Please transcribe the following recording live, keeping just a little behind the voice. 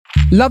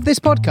Love this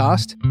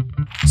podcast?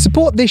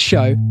 Support this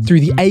show through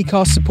the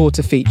Acast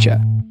supporter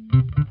feature.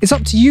 It's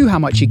up to you how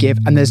much you give,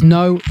 and there's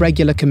no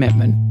regular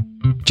commitment.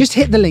 Just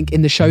hit the link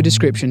in the show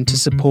description to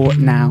support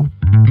now.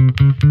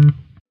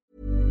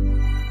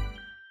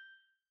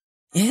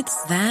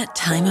 It's that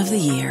time of the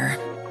year.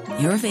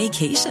 Your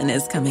vacation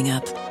is coming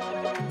up.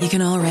 You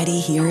can already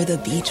hear the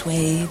beach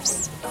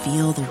waves,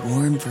 feel the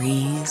warm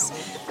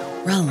breeze,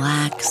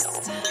 relax,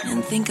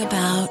 and think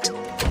about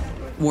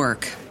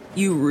work.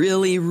 You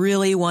really,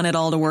 really want it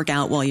all to work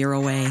out while you're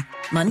away.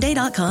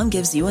 Monday.com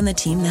gives you and the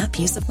team that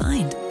peace of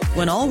mind.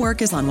 When all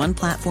work is on one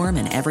platform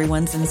and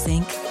everyone's in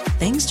sync,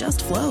 things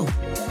just flow.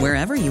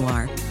 Wherever you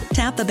are,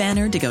 tap the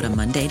banner to go to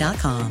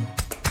Monday.com.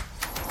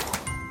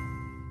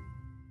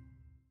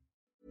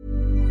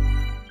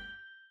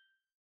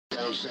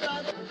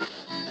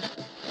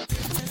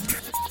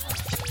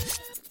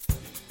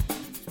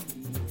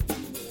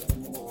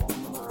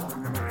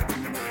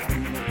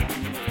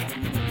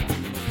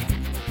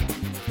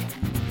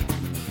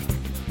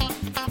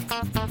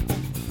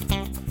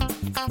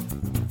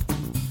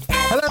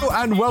 Hello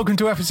and welcome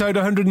to episode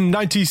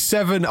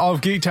 197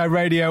 of Geektown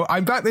Radio.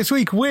 I'm back this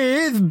week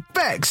with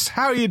Bex.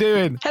 How are you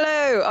doing?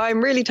 Hello,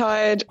 I'm really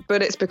tired,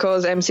 but it's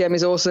because MCM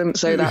is awesome,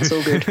 so that's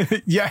all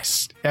good.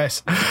 Yes.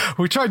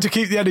 We tried to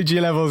keep the energy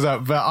levels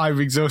up, but I'm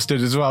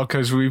exhausted as well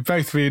because we've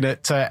both been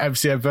at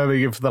MCM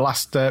Birmingham for the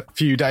last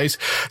few days.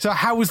 So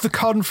how was the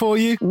con for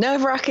you?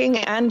 Nerve-wracking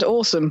and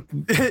awesome,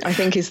 I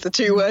think is the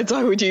two words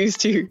I would use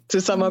to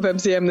sum up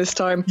MCM this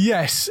time.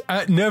 Yes,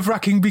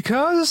 nerve-wracking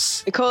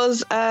because?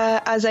 Because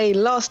as a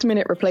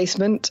last-minute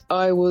replacement,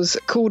 I was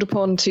called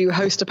upon to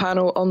host a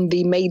panel on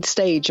the Made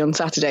stage on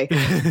Saturday.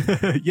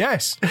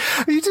 Yes,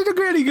 you did a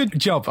really good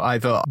job, I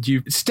thought.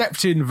 You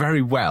stepped in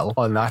very well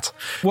on that.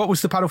 What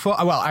was the panel for?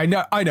 Well, I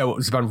know what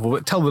was the panel for,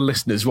 but tell the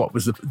listeners what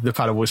was the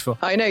panel was for.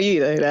 I know you,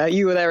 though.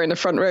 You were there in the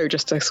front row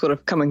just to sort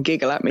of come and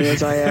giggle at me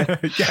as I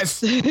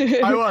yes,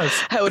 I was.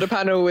 held a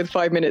panel with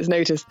 5 minutes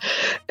notice.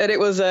 And it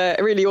was a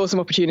really awesome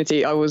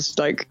opportunity. I was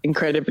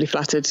incredibly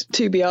flattered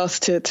to be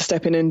asked to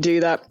step in and do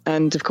that.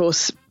 And of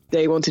course,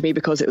 they wanted me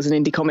because it was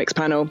an indie comics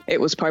panel. It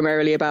was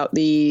primarily about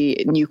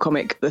the new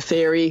comic, The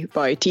Theory,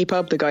 by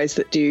TPub, the guys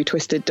that do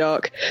Twisted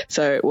Dark.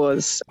 So it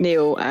was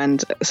Neil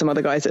and some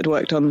other guys that had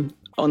worked on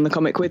the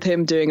comic with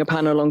him doing a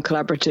panel on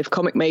collaborative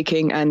comic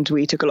making, and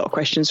we took a lot of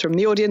questions from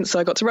the audience. So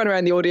I got to run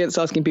around the audience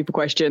asking people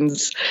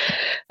questions,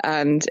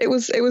 and it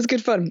was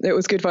good fun. It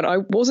was good fun. I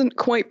wasn't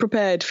quite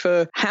prepared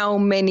for how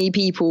many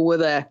people were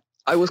there.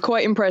 I was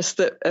quite impressed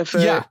that for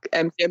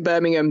MCM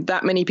Birmingham,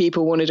 that many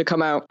people wanted to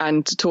come out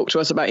and talk to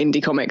us about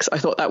indie comics. I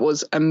thought that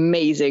was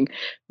amazing.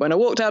 When I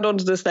walked out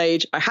onto the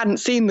stage, I hadn't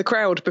seen the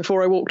crowd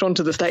before I walked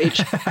onto the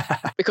stage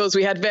because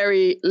we had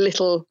very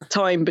little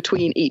time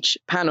between each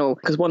panel,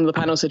 because one of the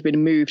panels had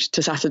been moved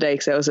to Saturday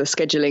because there was a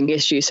scheduling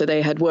issue. So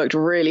they had worked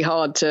really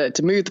hard to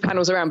move the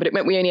panels around, but it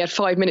meant we only had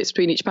 5 minutes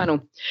between each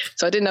panel.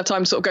 So I didn't have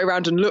time to sort of go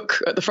around and look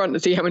at the front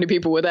and see how many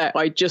people were there.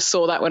 I just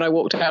saw that when I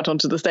walked out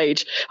onto the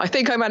stage. I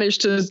think I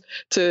managed to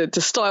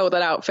style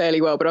that out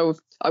fairly well, but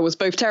I was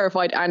both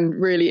terrified and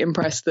really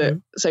impressed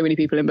that so many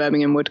people in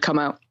Birmingham would come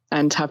out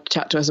and have to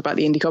chat to us about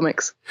the indie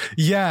comics.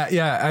 Yeah.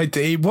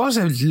 It was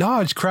a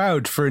large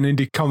crowd for an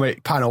indie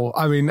comic panel.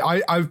 I mean,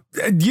 I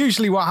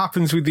usually what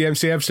happens with the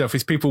MCM stuff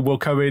is people will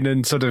come in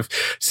and sort of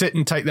sit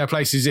and take their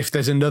places if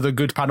there's another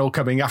good panel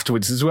coming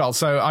afterwards as well.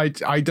 So I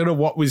don't know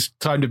what was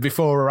timed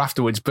before or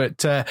afterwards,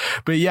 but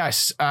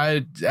yes,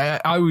 I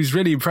was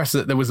really impressed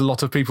that there was a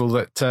lot of people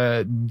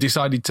that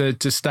decided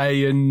to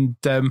stay and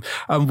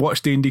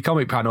watch the indie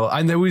comic panel.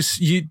 And there was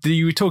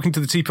you were talking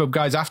to the TPub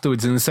guys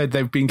afterwards and said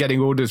they've been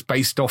getting orders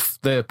based off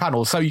the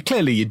panel, so you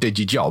did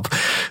your job.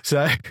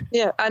 So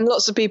yeah, and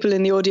lots of people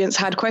in the audience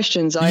had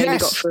questions. I only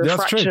got for a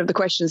fraction of the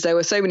questions. There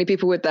were so many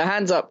people with their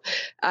hands up,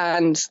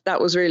 and that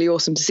was really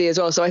awesome to see as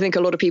well. So I think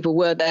a lot of people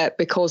were there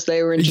because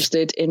they were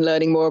interested in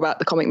learning more about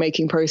the comic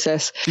making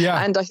process.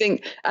 Yeah, and I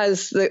think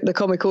as the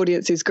comic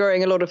audience is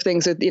growing, a lot of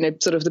things are,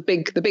 sort of the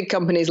big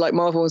companies like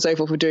Marvel and so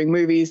forth are doing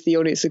movies. The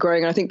audience are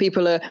growing, and I think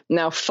people are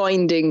now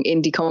finding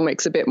indie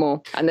comics a bit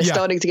more, and they're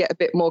starting to get a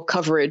bit more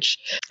coverage.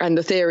 And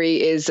The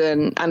Theory is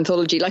an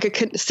anthology, like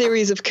a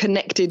series of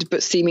connected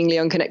but seemingly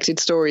unconnected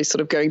stories, sort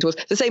of going towards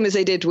the same as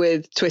they did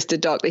with Twisted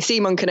Dark. They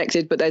seem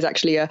unconnected, but there's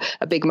actually a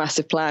big,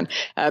 massive plan.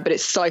 But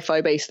it's sci-fi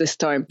based this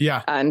time.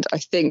 Yeah. And I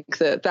think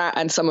that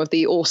and some of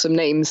the awesome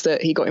names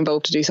that he got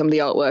involved to do some of the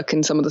artwork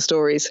and some of the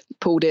stories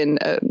pulled in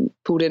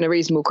a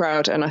reasonable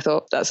crowd. And I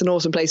thought that's an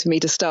awesome place for me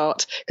to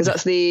start, because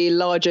that's the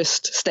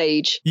largest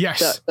stage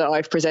that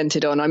I've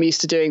presented on. I'm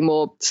used to doing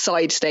more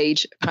side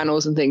stage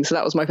panels and things. So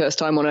that was my first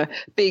time on a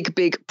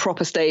big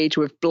proper stage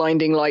with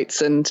blinding lights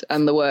and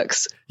the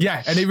works.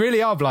 Yeah, and it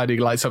really are blinding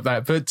lights up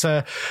there. But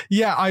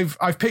yeah,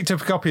 I've picked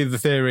up a copy of The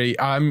Theory.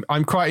 I'm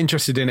quite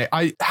interested in it.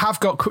 I have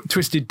got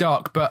Twisted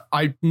Dark, but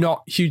I'm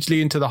not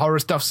hugely into the horror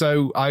stuff,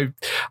 so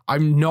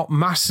I'm not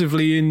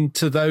massively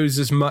into those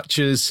as much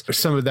as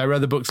some of their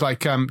other books. Like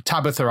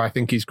Tabitha, I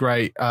think is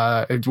great,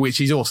 which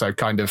is also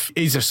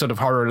is a sort of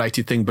horror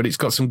related thing, but it's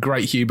got some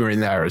great humour in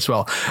there as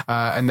well.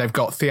 And they've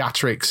got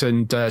Theatrics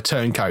and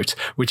Turncoat,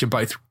 which are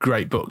both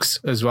great books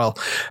as well.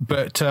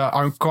 But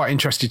I'm quite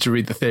interested to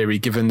read The Theory,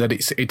 given that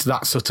it's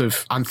that sort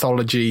of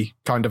anthology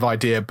kind of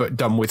idea, but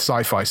done with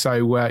sci-fi.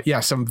 So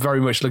yes, I'm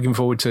very much looking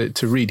forward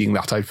to reading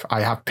that.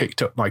 I have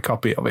picked up my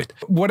copy of it.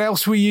 What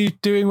else were you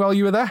doing while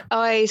you were there?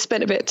 I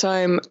spent a bit of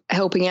time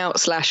helping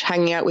out /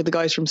 hanging out with the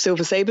guys from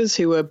Silver Sabres,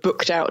 who were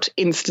booked out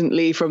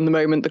instantly from the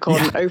moment the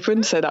con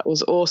opened. So that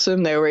was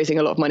awesome. They were raising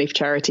a lot of money for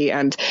charity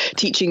and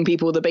teaching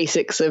people the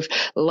basics of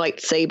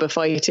lightsaber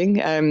fighting.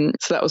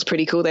 So that was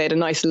pretty cool. They had a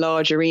nice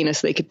large arena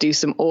so they could do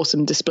some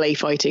awesome display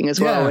fighting as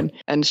well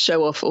and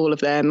show off all of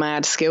their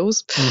mad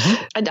skills.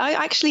 Mm-hmm. And I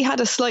actually had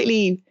a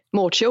slightly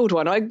more chilled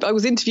one. I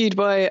was interviewed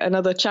by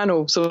another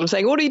channel sort of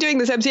saying, what are you doing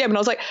this MCM? And I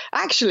was like,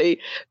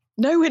 actually,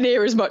 nowhere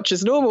near as much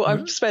as normal.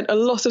 I've spent a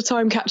lot of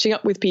time catching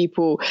up with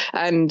people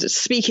and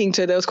speaking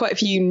to, there was quite a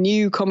few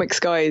new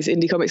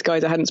indie comics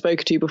guys I hadn't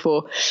spoken to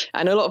before.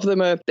 And a lot of them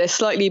they're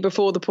slightly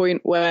before the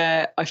point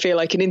where I feel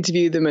I can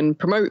interview them and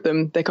promote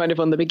them. They're kind of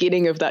on the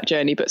beginning of that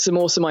journey, but some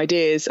awesome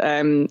ideas.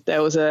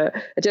 There was a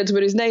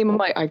gentleman whose name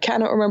I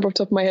cannot remember off the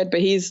top of my head, but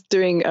he's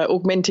doing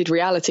augmented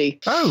reality.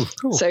 Oh,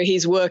 cool. So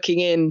he's working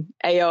in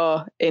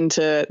AR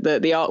into the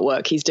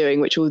artwork he's doing,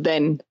 which will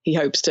then, he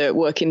hopes to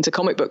work into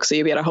comic books. So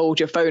you'll be able to hold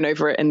your phone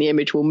over it and the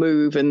image will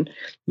move and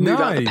move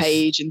out the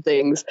page and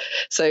things.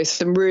 So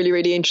some really,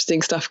 really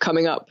interesting stuff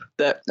coming up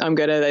that I'm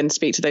going to then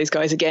speak to those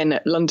guys again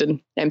at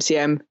London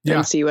MCM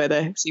and see where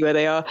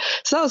they are.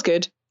 So that was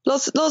good.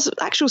 Lots of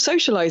actual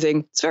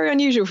socializing. It's very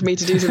unusual for me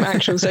to do some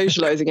actual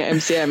socializing at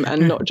MCM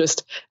and not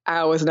just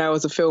hours and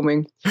hours of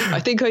filming. I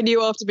think I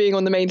knew after being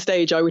on the main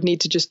stage I would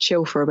need to just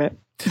chill for a bit.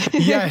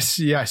 Yes.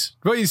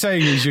 What you're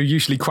saying is you're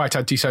usually quite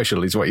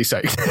antisocial, is what you're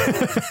saying.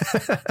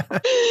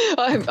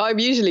 I'm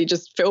usually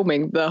just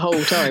filming the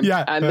whole time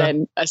and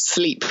then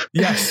asleep.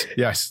 Yes.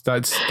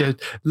 That's the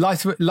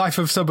life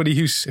of somebody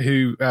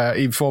who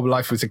in former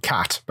life was a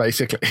cat,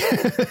 basically.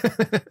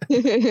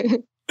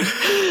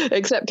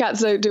 Except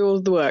cats don't do all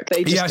the work.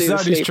 They just do the sleep.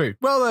 Yes, that is true.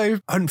 Well, they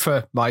hunt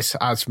for mice,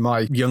 as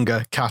my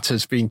younger cat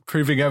has been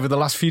proving over the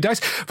last few days.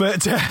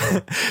 But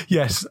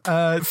yes,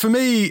 for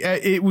me,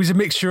 it was a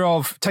mixture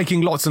of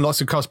taking lots and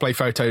lots of cosplay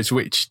photos,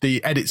 which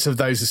the edits of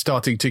those are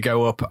starting to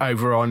go up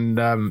over on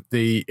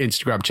the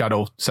Instagram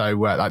channel. So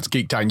that's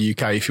Geektown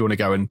UK if you want to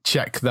go and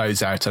check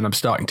those out. And I'm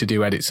starting to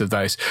do edits of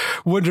those.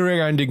 Wandering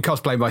around in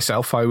cosplay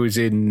myself, I was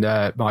in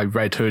my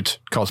Red Hood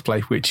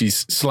cosplay, which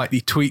is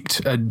slightly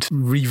tweaked and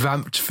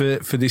revamped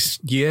for this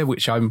year,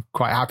 which I'm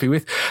quite happy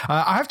with.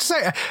 I have to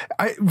say,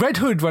 Red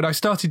Hood, when I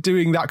started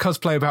doing that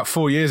cosplay about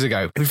 4 years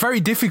ago, it was very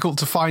difficult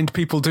to find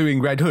people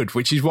doing Red Hood,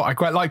 which is what I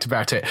quite liked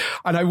about it.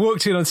 And I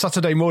walked in on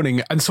Saturday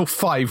morning and saw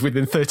 5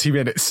 within 30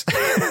 minutes.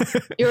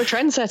 You're a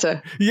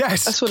trendsetter.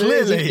 Yes, that's what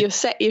clearly. it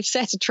is. You've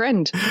set a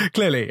trend.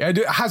 Clearly. And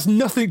it has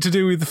nothing to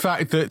do with the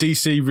fact that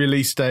DC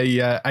released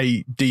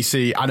a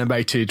DC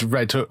animated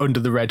Under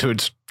the Red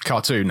Hood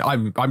cartoon.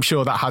 I'm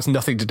sure that has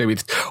nothing to do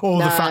with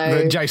the fact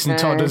that Jason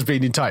Todd has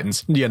been in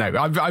Titans. You know,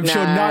 I'm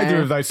sure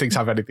neither of those things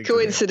have anything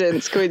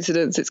Coincidence.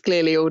 It's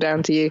clearly all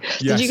down to you. Yes.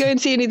 Did you go and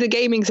see any of the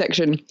gaming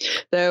section?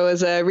 There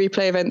was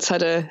Replay Events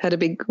had a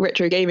big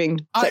retro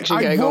gaming section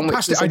going on, which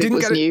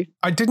was new.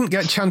 I didn't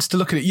get a chance to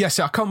look at it. Yes,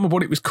 I can't remember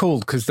what it was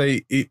called because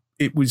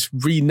it was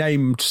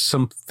renamed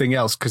something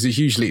else because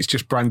usually it's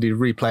just branded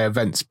Replay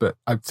Events, but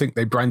I think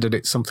they branded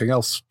it something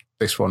else.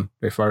 This one,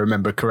 if I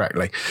remember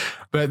correctly.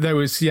 But there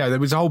was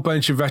a whole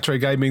bunch of retro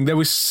gaming. There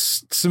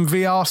was some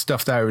VR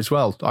stuff there as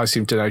well, I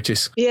seem to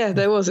notice. Yeah,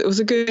 there was. It was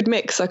a good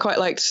mix. I quite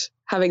liked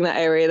having that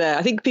area there.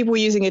 I think people were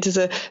using it as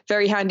a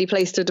very handy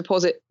place to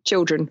deposit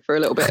children for a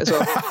little bit as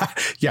well.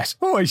 Yes,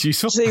 always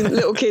useful. Seeing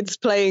little kids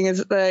playing,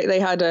 as they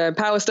had a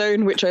Power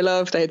Stone, which I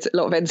loved. They had a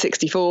lot of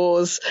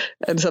N64s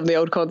and some of the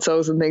old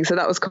consoles and things. So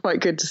that was quite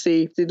good to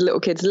see the little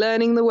kids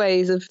learning the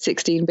ways of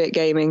 16-bit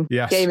gaming.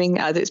 Yes. Gaming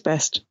at its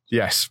best.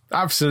 Yes,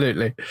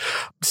 absolutely.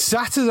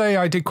 Saturday,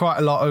 I did quite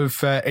a lot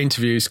of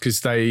interviews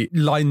because they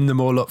lined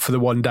them all up for the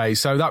one day.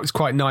 So that was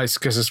quite nice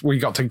because we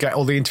got to get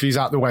all the interviews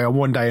out of the way on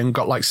one day and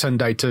got like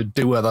Sunday to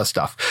do other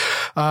stuff.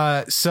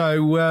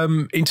 So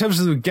in terms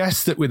of the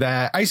guests that were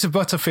there, Asa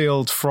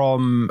Butterfield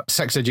from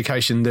Sex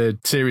Education, the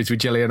series with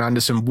Gillian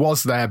Anderson,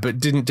 was there but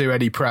didn't do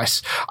any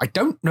press. I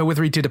don't know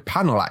whether he did a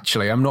panel,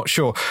 actually. I'm not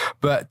sure.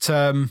 But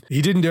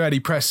he didn't do any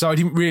press, so I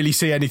didn't really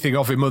see anything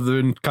of him other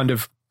than kind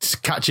of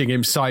catching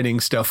him signing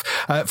stuff.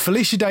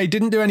 Felicia Day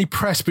didn't do any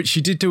press, but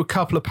she did do a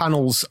couple of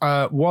panels.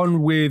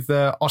 One with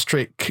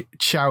Ostrich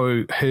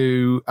Chow,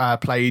 who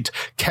played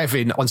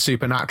Kevin on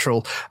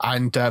Supernatural,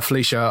 and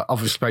Felicia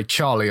obviously played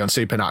Charlie on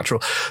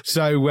Supernatural.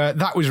 So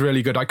that was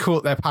really good. I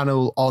caught their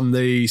panel on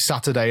the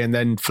Saturday, and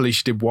then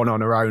Felicia did one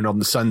on her own on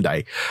the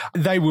Sunday.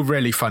 They were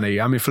really funny.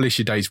 I mean,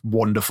 Felicia Day's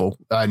wonderful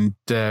and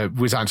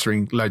was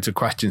answering loads of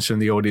questions from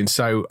the audience.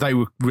 So they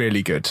were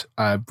really good.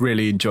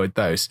 Really enjoyed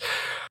those.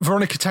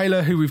 Veronica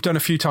Taylor, who we've done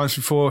a few times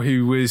before,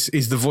 who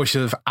is the voice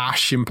of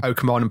Ash in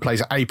Pokemon and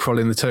plays April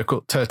in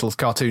the Turtles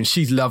cartoon.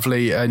 She's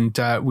lovely, and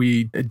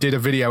we did a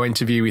video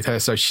interview with her,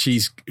 so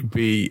she's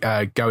be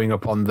going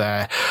up on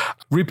there.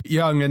 Rupert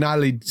Young and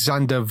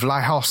Alexander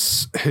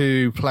Vlahos,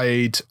 who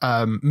played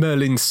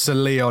Merlin, Sir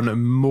Leon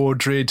and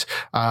Mordred.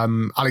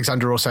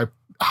 Alexander also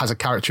has a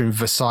character in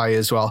Versailles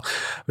as well.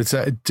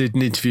 Did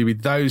an interview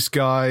with those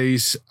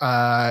guys.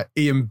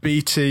 Ian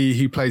Beattie,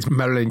 who plays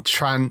Marilyn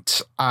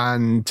Trant,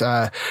 and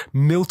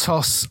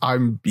Miltos, I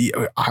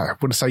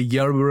want to say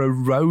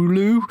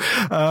Yororolu,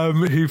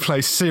 who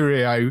plays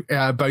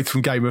Syrio, both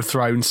from Game of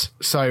Thrones.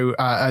 So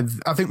I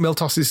think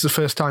Miltos is the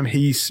first time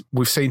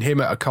we've seen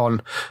him at a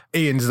con.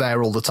 Ian's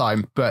there all the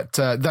time, but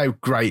they're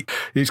great.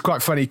 It's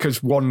quite funny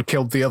because one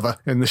killed the other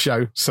in the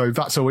show, so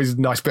that's always a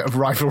nice bit of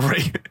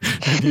rivalry.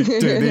 Doing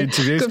the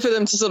interviews. Good for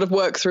them to sort of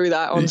work through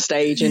that on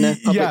stage in a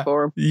public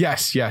forum.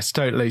 Yes,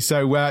 totally.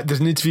 So there's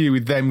an interview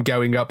with them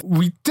going up.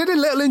 We did a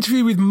little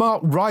interview with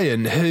Mark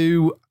Ryan,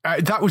 who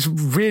that was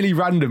really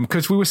random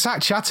because we were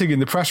sat chatting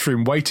in the press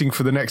room waiting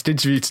for the next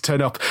interview to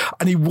turn up,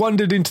 and he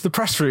wandered into the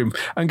press room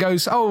and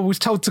goes, I was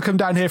told to come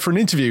down here for an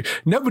interview.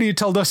 Nobody had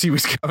told us he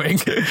was coming.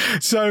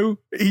 So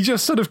he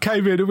just sort of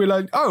came in and we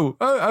were like,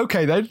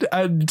 okay then.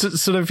 And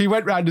sort of he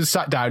went round and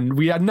sat down.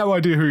 We had no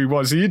idea who he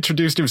was. He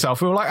introduced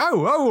himself. We were like,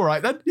 all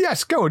right then.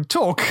 Yes, go and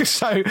talk.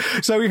 So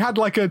we had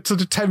like a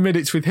sort of 10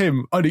 minutes with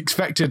him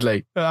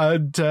unexpectedly.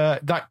 And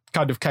that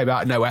kind of came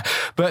out of nowhere.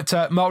 But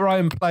Mark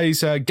Ryan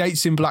plays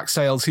Gates in Black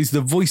Sails. He's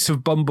the voice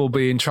of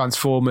Bumblebee in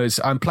Transformers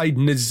and played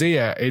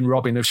Nazir in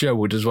Robin of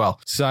Sherwood as well.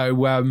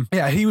 So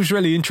he was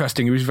really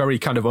interesting. He was very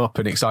kind of up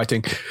and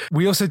exciting.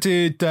 We also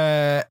did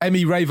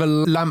Emmy Raver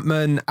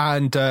Lampman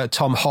and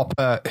Tom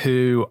Hopper,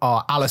 who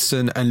are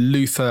Alison and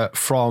Luther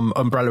from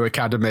Umbrella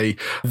Academy.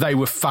 They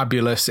were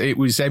fabulous. It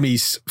was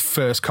Emmy's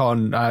first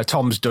con.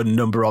 Tom's done a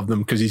number of them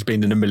because he's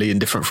been in a million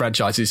different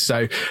franchises.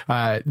 So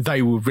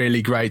they were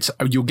really great.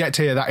 You'll get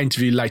to hear that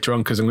interview later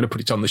on because I'm going to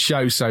put it on the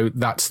show. So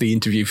that's the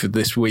interview for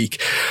this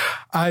week.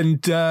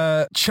 And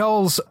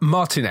Charles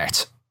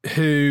Martinet,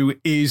 who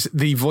is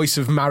the voice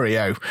of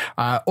Mario,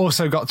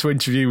 also got to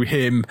interview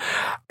him.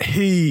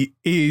 He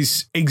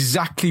is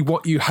exactly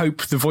what you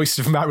hope the voice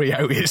of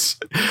Mario is.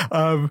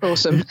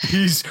 Awesome.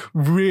 He's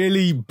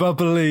really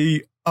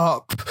bubbly,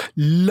 up,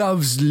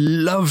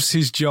 loves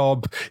his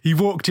job. He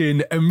walked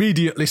in,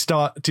 immediately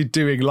started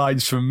doing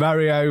lines from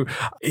Mario.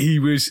 He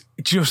was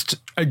just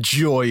a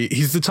joy.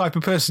 He's the type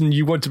of person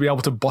you want to be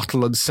able to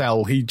bottle and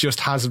sell. He just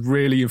has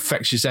really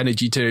infectious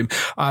energy to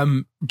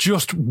him.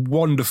 Just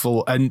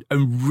wonderful and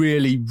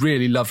really,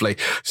 really lovely.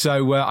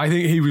 So I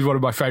think he was one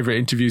of my favourite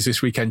interviews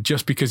this weekend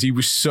just because he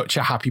was such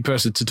a happy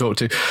person to talk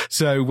to.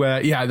 So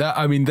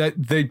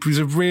there was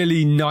a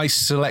really nice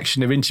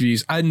selection of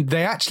interviews, and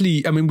they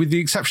actually, with the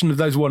exception of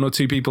those one or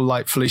two people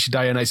like Felicia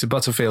Day and Asa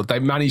Butterfield, they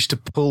managed to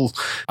pull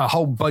a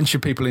whole bunch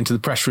of people into the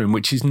press room,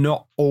 which is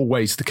not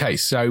always the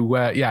case. So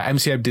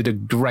MCM did a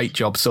great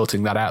job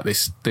sorting that out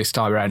this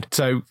time around.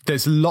 So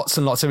there's lots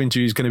and lots of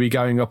interviews going to be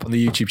going up on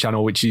the YouTube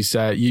channel, which is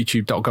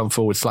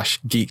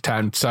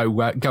youtube.com/Geektown.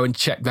 So go and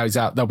check those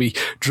out. They'll be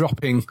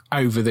dropping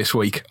over this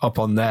week up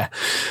on there.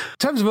 In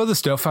terms of other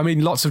stuff,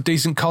 lots of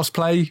decent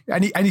cosplay.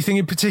 Anything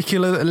in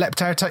particular that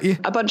leapt out at you?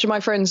 A bunch of my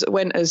friends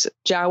went as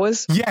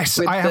Jawas. Yes,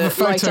 with I have a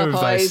photo of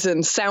those. Eyes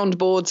and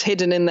soundboards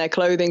hidden in their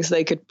clothing so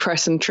they could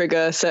press and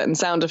trigger certain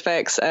sound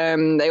effects.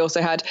 They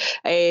also had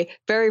a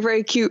very,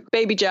 very cute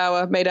baby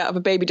Jawa made out of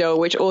a baby doll,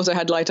 which also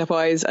had light up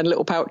eyes and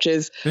little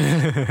pouches.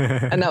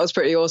 And that was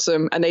pretty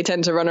awesome. And they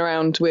tend to run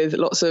around with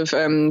lots of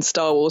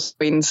Star Wars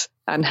screens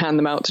and hand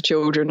them out to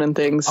children and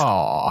things.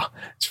 Oh,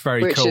 it's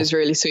very cool. Which is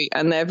really sweet.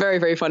 And they're very,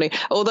 very funny.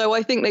 Although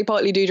I think they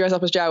partly do dress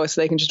up as Jawas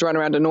so they can just run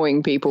around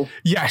annoying people.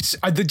 Yes.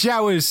 The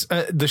Jawas,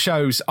 the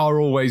shows are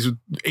always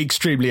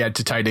extremely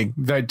entertaining.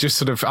 They're just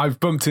sort of,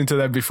 I've bumped into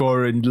them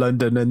before in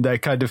London, and they're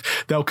kind of,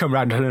 they'll come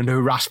around and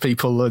harass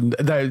people, and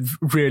they're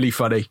really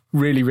funny,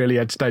 really, really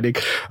entertaining.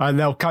 And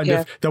they'll kind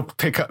of, they'll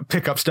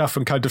pick up stuff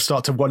and kind of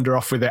start to wander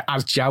off with it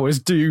as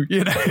Jawas do,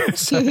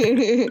 So.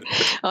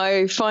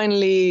 I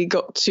finally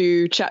got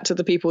to chat to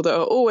the people that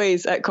are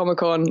always at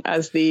Comic-Con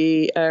as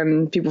the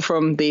people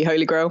from the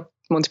Holy Grail,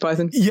 Monty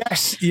Python.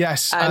 Yes.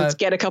 And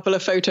get a couple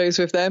of photos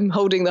with them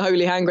holding the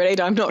holy hand grenade.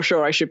 I'm not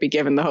sure I should be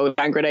given the holy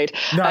hand grenade.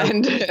 No.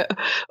 And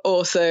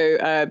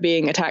also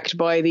being attacked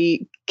by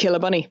the killer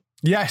bunny.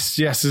 Yes.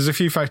 There's a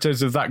few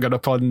photos of that gone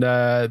up on.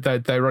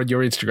 They're on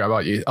your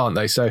Instagram, aren't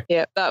they? So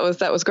yeah, that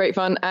was great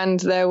fun. And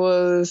there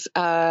was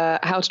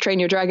How to Train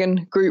Your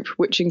Dragon group,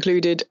 which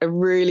included a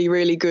really,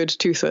 really good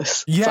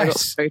Toothless. Yes, so I got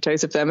some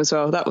photos of them as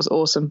well. That was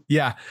awesome.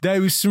 Yeah,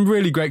 there was some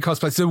really great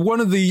cosplays. So one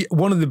of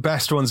the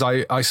best ones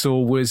I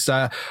saw was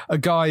a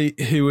guy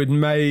who had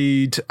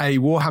made a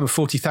Warhammer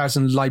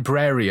 40,000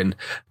 librarian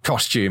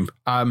costume.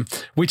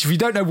 Which, if you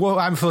don't know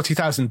Warhammer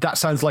 40,000, that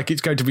sounds like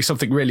it's going to be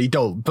something really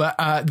dull. But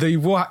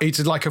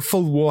it's like a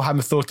full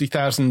Warhammer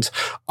 40,000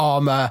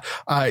 armor.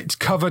 It's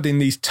covered in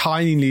these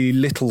tiny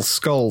little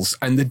skulls,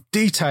 and the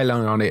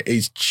detailing on it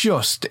is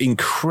just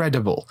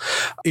incredible.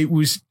 It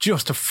was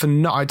just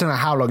I don't know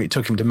how long it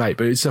took him to make,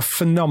 but it's a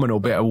phenomenal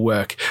bit of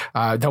work.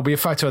 There'll be a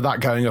photo of that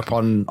going up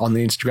on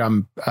the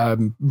Instagram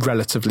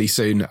relatively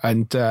soon.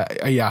 And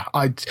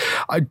I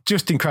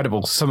just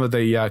incredible, some of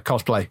the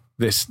cosplay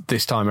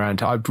this time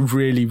around. I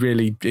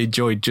really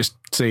enjoyed just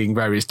seeing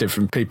various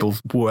different people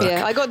work.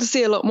 Yeah, I got to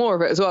see a lot more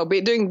of it as well.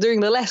 But doing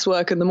the less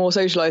work and the more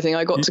socializing,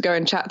 I got to go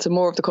and chat to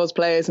more of the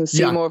cosplayers and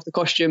see more of the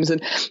costumes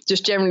and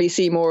just generally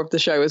see more of the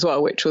show as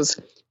well, which was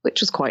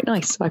quite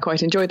nice. I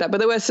quite enjoyed that. But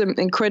there were some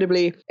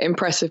incredibly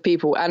impressive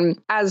people, and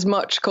as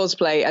much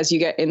cosplay as you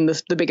get in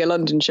the bigger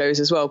London shows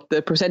as well.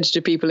 The percentage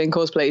of people in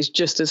cosplay is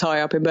just as high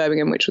up in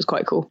Birmingham, which was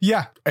quite cool.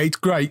 Yeah, it's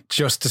great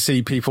just to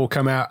see people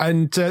come out.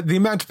 And the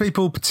amount of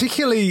people,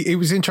 particularly, it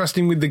was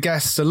interesting with the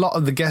guests. A lot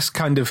of the guests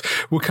kind of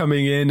were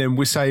coming in and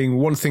were saying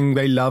one thing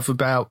they love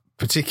about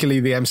particularly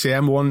the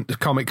MCM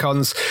Comic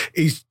Cons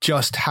is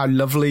just how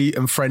lovely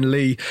and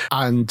friendly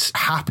and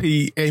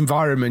happy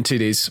environment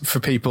it is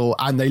for people.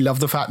 And they love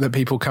the fact that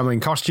people come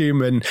in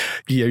costume, and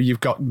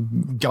you've got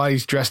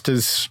guys dressed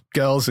as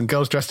girls and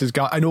girls dressed as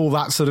guys and all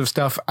that sort of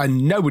stuff,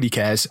 and nobody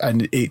cares.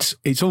 And it's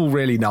all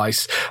really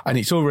nice and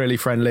it's all really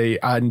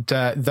friendly. And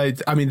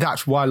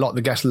that's why a lot of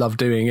the guests love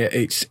doing it.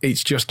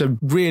 It's just a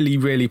really,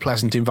 really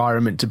pleasant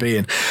environment to be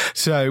in.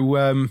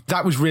 So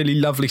that was really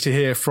lovely to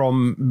hear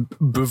from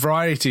a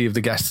variety of the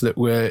guests that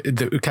were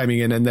coming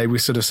in, and they were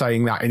sort of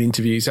saying that in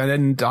interviews,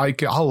 and I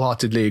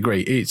wholeheartedly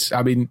agree.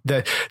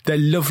 They're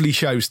lovely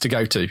shows to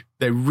go to.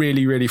 They're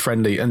really, really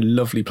friendly and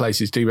lovely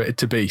places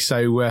to be.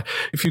 So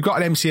if you've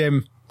got an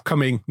MCM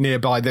coming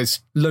nearby,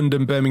 there's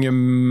London,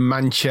 Birmingham,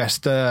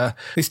 Manchester.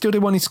 They still do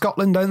one in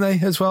Scotland, don't they,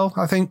 as well,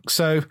 I think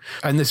so.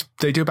 And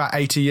they do about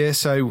 80 a year,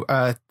 so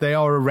they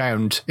are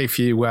around if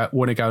you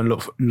want to go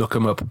and look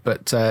them up.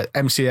 But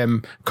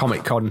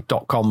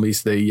mcmcomiccon.com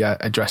is the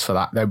address for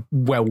that. They're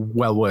well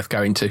worth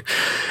going to.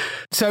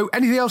 So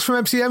anything else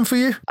from MCM for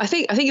you? I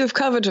think you've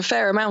covered a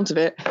fair amount of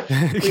it.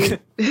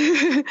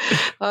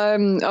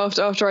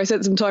 After I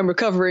spent some time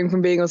recovering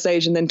from being on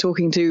stage and then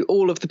talking to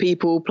all of the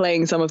people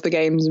playing some of the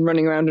games and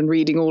running around and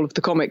reading all of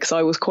the comics,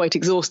 I was quite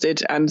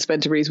exhausted and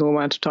spent a reasonable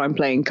amount of time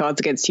playing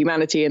Cards Against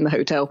Humanity in the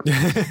hotel.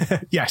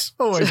 Yes,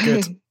 always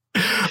good.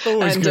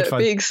 Always and good fun.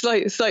 Being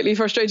slightly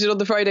frustrated on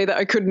the Friday that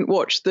I couldn't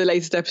watch the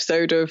latest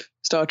episode of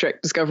Star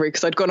Trek Discovery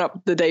because I'd gone up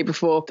the day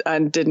before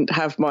and didn't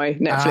have my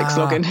Netflix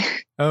login.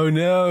 Oh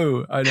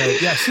no, I know.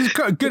 Yes, it's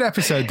got a good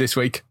episode this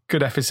week.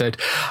 Good episode.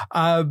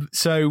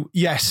 So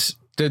yes,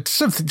 it's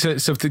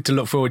something to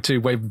look forward to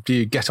when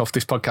you get off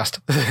this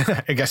podcast.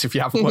 I guess if you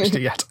haven't watched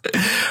it yet.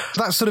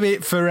 That's sort of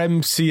it for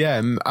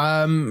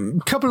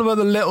MCM. Couple of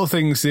other little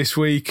things this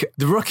week.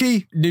 The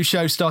Rookie, new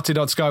show started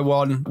on Sky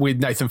One with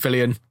Nathan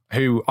Fillion,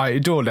 who I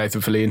adore.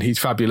 Nathan Fillion, he's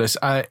fabulous.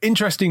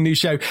 Interesting new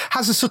show.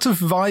 Has a sort of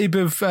vibe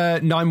of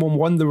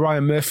 911, the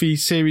Ryan Murphy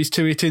series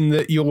to it, in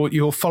that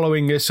you're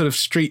following a sort of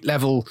street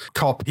level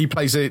cop. He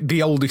plays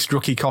the oldest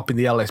rookie cop in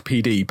the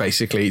LSPD,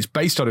 basically. It's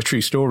based on a true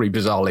story,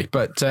 bizarrely.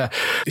 But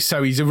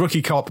so he's a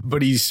rookie cop,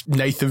 but he's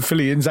Nathan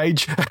Fillion's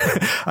age.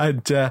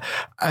 and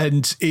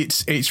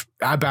it's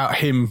about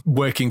him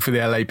working for the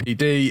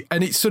LAPD.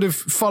 And it sort of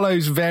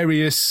follows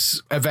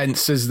various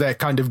events as they're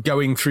kind of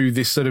going through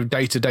this sort of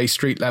day-to-day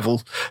street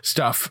level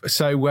stuff.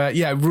 So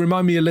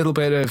remind me a little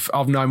bit of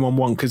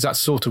 911, because that's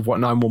sort of what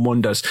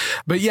 911 does.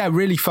 But yeah,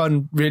 really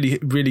fun, really,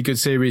 really good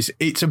series.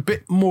 It's a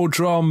bit more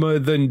drama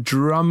than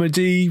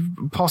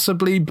dramedy,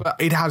 possibly, but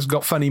it has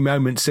got funny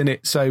moments in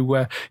it. So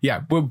we'll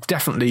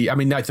definitely,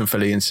 Nathan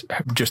Fillion's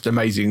just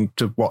amazing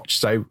to watch.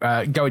 So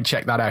go and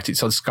check that out.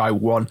 It's on Sky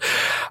One.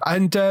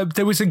 And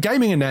there was a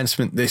gaming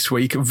announcement this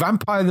week.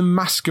 Vampire the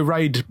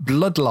Masquerade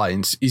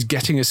Bloodlines is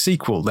getting a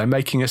sequel. They're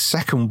making a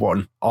second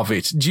one of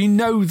it. Do you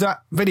know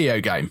that video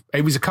game?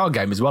 It was a card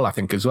game as well, I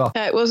think, as well.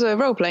 It was a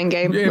role-playing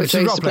game, which I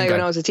used to play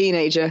when I was a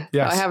teenager.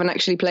 Yes. I haven't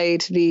actually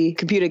played the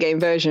computer game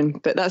version,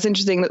 but that's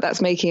interesting that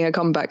that's making a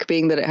comeback,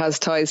 being that it has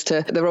ties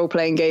to the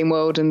role-playing game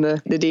world and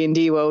the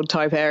D&D world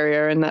type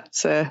area, and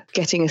that's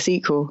getting a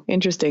sequel.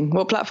 Interesting.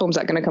 What platform's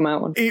that going to come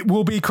out on? It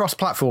will be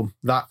cross-platform,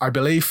 that I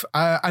believe,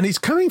 and it's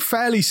coming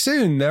fairly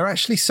soon. They're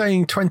actually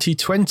saying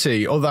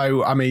 2020,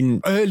 although, I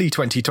mean, early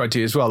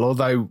 2020 as well,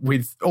 although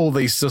with all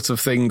these sorts of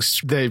things,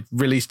 the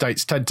release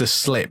dates tend to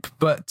slip.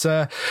 But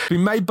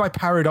been made by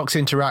Paradox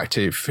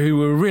Interactive,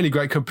 who are a really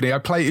great company.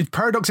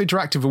 Paradox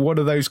Interactive are one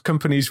of those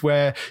companies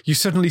where you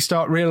suddenly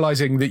start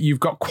realizing that you've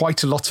got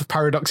quite a lot of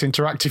Paradox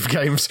Interactive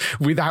games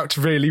without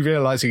really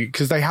realizing it,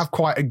 because they have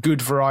quite a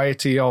good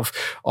variety of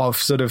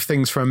sort of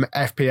things from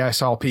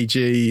FPS,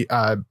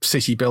 RPG,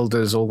 city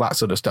builders, all that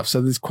sort of stuff.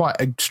 So there's quite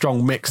a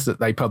strong mix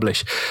that they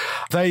publish.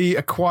 They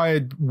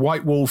acquired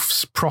White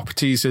Wolf's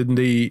properties and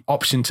the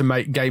option to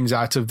make games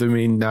out of them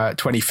in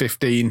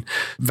 2015.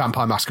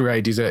 Vampire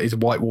Masquerade is a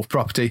White Wolf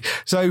property.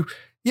 So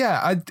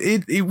yeah,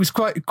 it was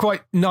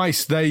quite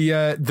nice.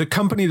 The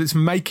company that's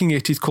making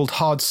it is called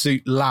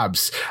Hardsuit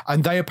Labs,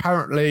 and they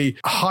apparently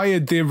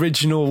hired the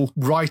original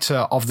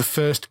writer of the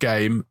first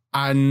game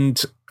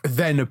and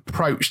then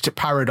approached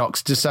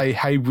Paradox to say,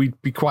 hey,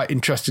 we'd be quite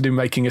interested in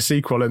making a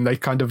sequel, and they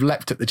kind of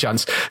leapt at the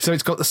chance. So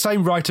it's got the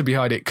same writer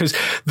behind it, because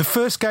the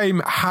first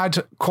game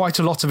had quite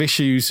a lot of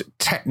issues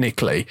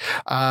technically,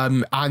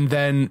 and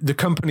then the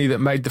company that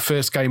made the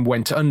first game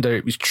went under.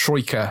 It was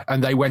Troika,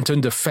 and they went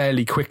under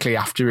fairly quickly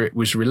after it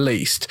was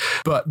released,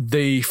 but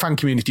the fan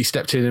community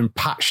stepped in and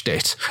patched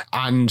it,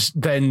 and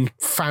then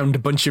found a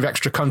bunch of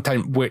extra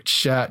content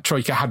which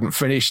Troika hadn't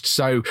finished,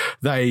 so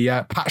they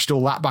patched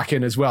all that back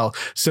in as well.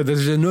 So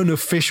there's an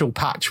unofficial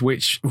patch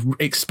which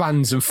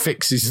expands and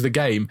fixes the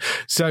game.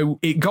 So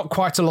it got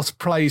quite a lot of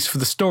praise for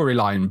the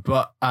storyline,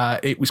 but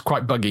it was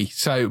quite buggy.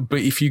 So, but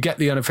if you get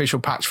the unofficial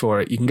patch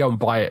for it, you can go and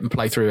buy it and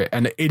play through it.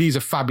 And it is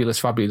a fabulous,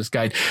 fabulous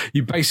game.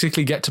 You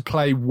basically get to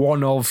play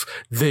one of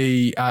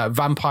the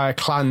vampire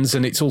clans,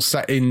 and it's all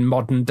set in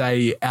modern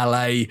day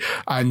LA.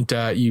 And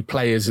you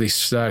play as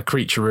this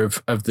creature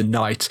of the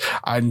night.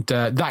 And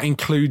that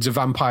includes a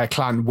vampire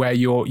clan where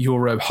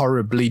you're a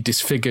horribly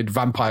disfigured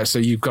vampire. So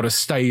you've got to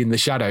stay in the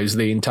shadows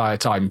the entire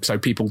time, so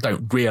people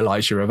don't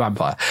realize you're a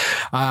vampire.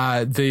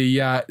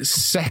 The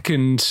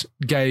second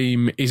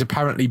game is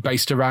apparently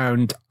based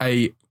around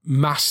a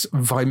mass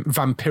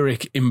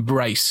vampiric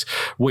embrace,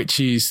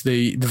 which is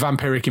the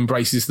vampiric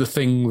embrace is the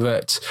thing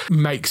that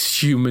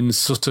makes humans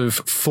sort of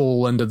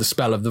fall under the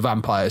spell of the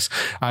vampires.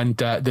 And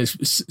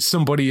there's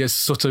somebody has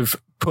sort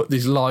of put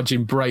this large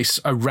embrace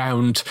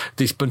around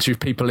this bunch of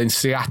people in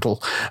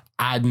Seattle,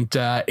 and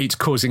it's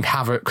causing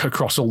havoc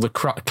across all the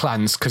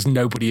clans because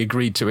nobody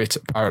agreed to it,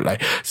 apparently.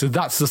 So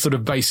that's the sort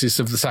of basis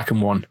of the second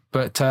one.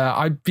 But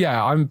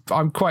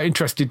I'm quite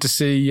interested to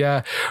see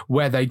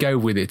where they go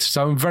with it.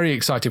 So I'm very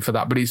excited for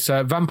that. But it's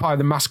Vampire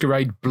the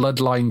Masquerade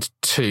Bloodline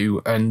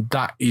 2, and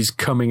that is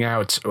coming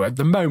out at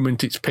the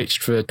moment. It's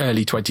pitched for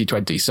early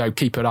 2020, so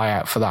keep an eye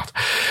out for that.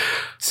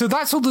 So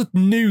that's all the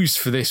news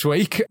for this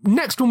week.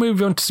 Next, we'll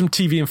move on to some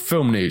TV and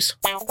film news.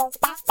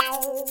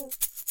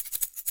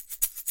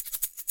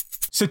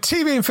 So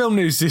TV and film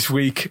news this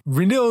week,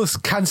 renewals,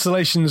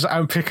 cancellations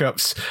and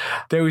pickups.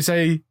 There was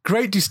a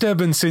great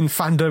disturbance in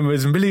fandom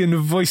as a million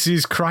of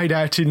voices cried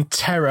out in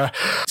terror.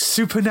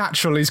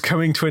 Supernatural is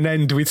coming to an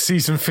end with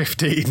season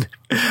 15.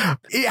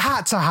 It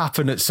had to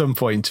happen at some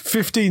point.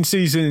 15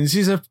 seasons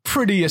is a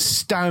pretty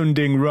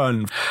astounding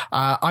run.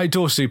 I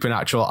adore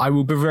Supernatural. I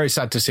will be very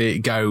sad to see it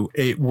go.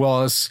 It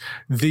was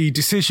the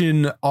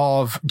decision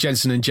of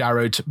Jensen and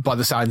Jared, by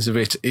the sounds of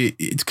it,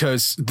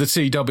 because the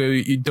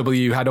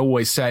CW had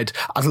always said,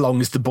 as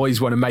long as the boys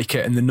want to make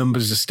it and the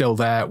numbers are still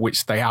there,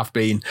 which they have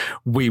been,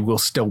 we will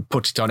still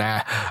put it on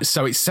air.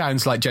 So it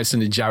sounds like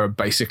Jensen and Jared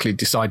basically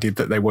decided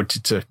that they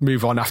wanted to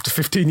move on after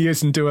 15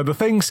 years and do other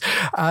things,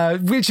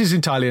 which is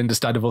entirely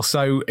understandable.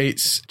 So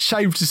it's a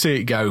shame to see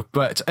it go,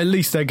 but at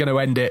least they're going to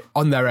end it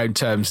on their own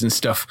terms and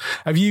stuff.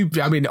 Have you,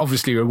 I mean,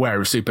 obviously you're aware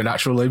of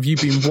Supernatural. Have you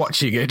been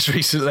watching it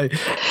recently?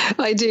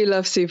 I do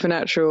love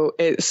Supernatural.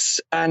 It's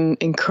an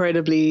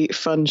incredibly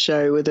fun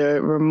show with a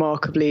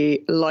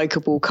remarkably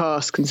likable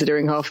cast, considering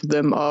half of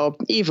them are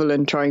evil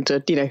and trying to,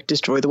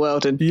 destroy the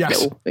world, and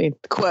little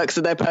quirks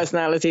of their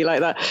personality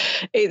like that.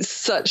 It's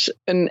such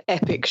an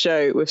epic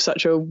show with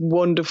such a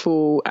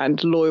wonderful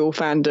and loyal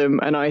fandom.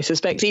 And I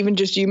suspect even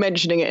just you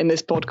mentioning it in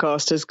this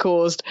podcast has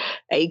caused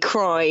a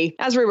cry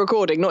as we're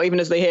recording, not even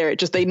as they hear it,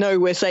 just they know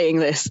we're saying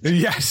this.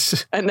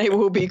 Yes. And they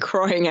will be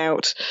crying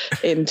out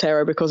in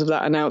terror because of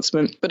that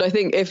announcement. But I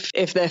think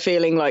if they're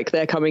feeling like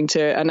they're coming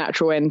to a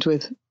natural end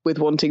with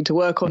wanting to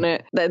work on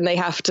it, then they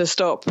have to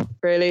stop,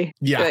 really.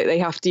 Yeah.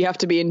 You have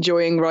to be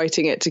enjoying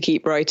writing it to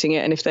keep writing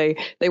it. And if they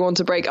want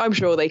to break, I'm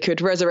sure they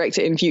could resurrect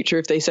it in future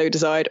if they so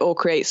decide, or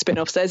create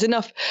spin-offs. There's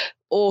enough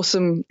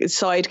awesome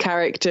side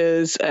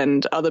characters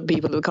and other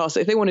people in the cast.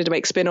 If they wanted to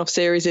make spin-off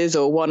series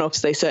or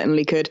one-offs, they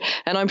certainly could.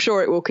 And I'm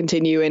sure it will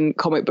continue in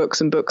comic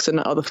books and books and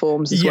other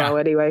forms as well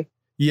anyway.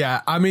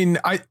 Yeah, I mean,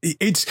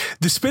 it's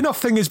the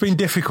spin-off thing has been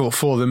difficult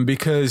for them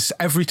because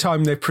every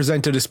time they've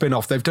presented a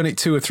spin-off, they've done it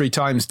 2 or 3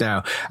 times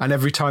now, and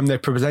every time they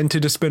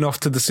presented a spin-off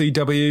to the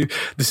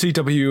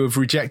CW have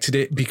rejected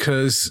it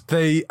because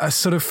they are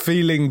sort of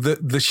feeling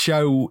that the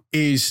show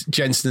is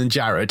Jensen and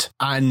Jared,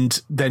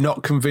 and they're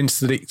not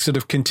convinced that it sort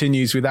of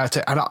continues without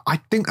it. And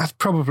I think that's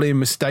probably a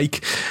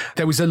mistake.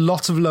 There was a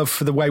lot of love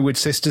for the Wayward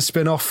Sisters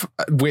spin-off,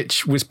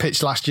 which was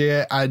pitched last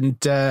year, and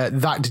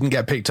that didn't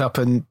get picked up,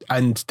 and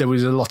there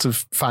was a lot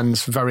of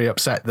fans very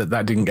upset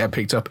that didn't get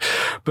picked up.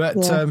 But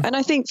and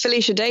I think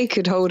Felicia Day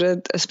could hold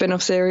a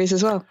spin-off series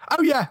as well.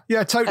 Oh yeah,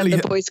 totally.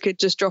 And the boys could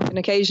just drop in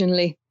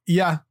occasionally.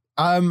 Yeah.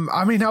 I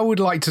mean, I would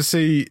like to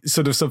see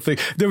sort of something.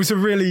 There was a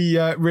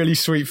really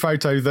sweet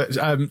photo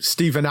that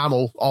Stephen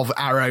Amell of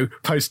Arrow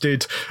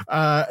posted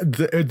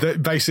that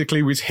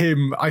basically was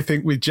him, I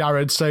think, with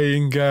Jared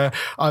saying,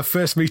 our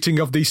first meeting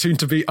of the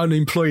soon-to-be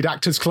unemployed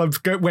actors club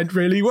went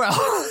really well.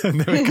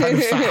 And they were kind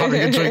of sat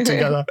having a drink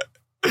together.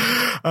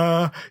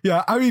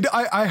 Yeah, I mean,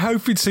 I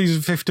hope in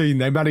season 15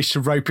 they managed to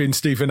rope in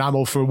Stephen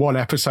Amell for 1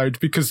 episode,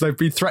 because they've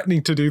been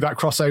threatening to do that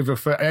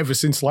crossover ever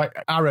since like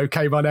Arrow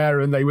came on air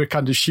and they were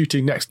kind of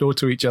shooting next door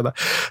to each other.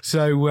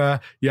 So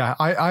yeah,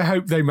 I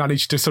hope they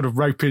managed to sort of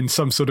rope in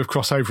some sort of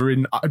crossover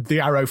in the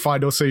Arrow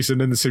final season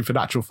and the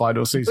Supernatural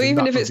final season. Well,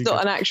 even if it's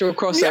not an actual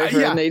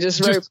crossover, and they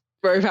just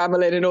rope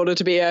Hamill in order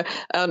to be an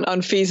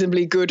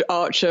unfeasibly good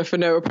archer for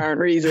no apparent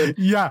reason.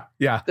 Yeah.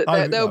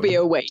 There'll be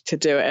a way to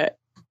do it.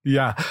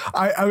 Yeah,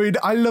 I mean,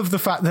 I love the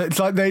fact that it's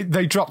like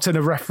they dropped in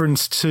a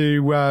reference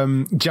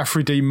to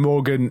Jeffrey Dean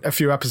Morgan a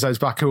few episodes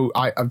back, who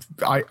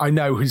I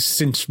know has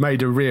since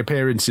made a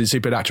reappearance in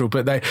Supernatural,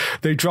 but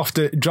they dropped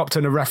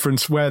in a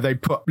reference where they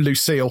put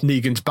Lucille,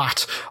 Negan's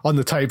bat, on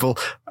the table,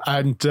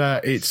 and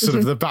it's sort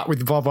of the bat with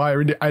the bob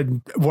wire,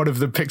 and one of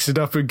them picks it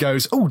up and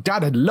goes, "Oh,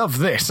 Dad, I'd love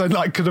this," and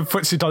like kind of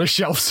puts it on a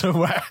shelf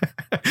somewhere.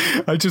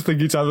 I just think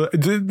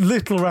the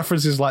little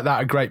references like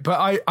that are great,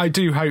 but I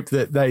do hope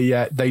that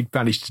they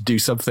managed to do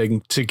something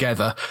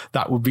together.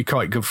 That would be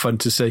quite good fun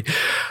to see.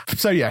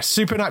 So yeah,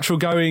 Supernatural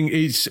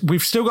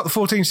we've still got the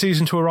 14th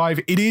season to arrive.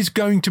 It is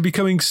going to be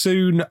coming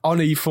soon on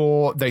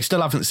E4. They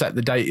still haven't set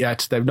the date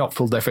yet. They've not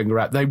pulled their finger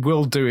out. They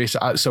will do it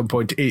at some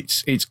point.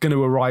 It's going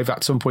to arrive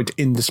at some point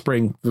in the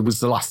spring. That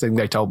was the last thing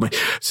they told me.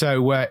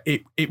 So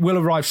it will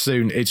arrive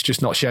soon. It's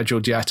just not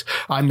scheduled yet.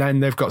 And then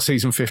they've got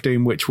season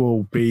 15, which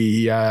will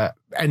be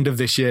end of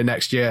this year,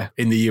 next year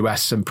in the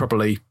US, and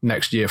probably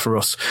next year for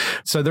us.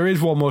 So there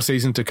is one more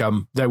season to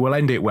come. They will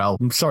end it well.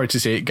 I'm sorry to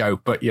see it go,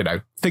 but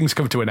things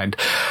come to an end.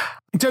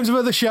 In terms of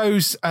other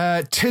shows,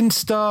 Tin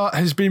Star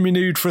has been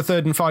renewed for a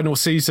 3rd and final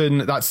season.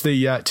 That's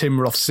the Tim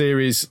Roth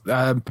series.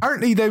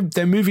 Apparently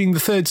they're moving the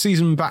 3rd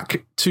season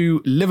back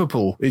to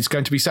Liverpool. It's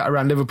going to be set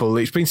around Liverpool.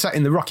 It's been set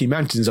in the Rocky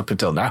Mountains up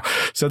until now,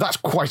 so that's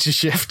quite a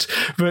shift.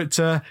 But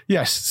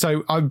yes,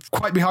 so I'm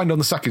quite behind on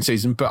the 2nd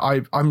season, but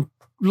I'm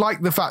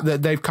like the fact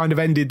that they've kind of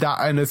ended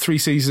that in a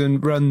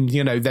 3-season run.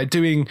 They're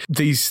doing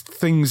these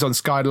things on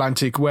Sky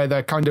Atlantic where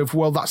they're kind of,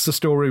 well, that's the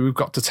story we've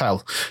got to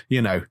tell.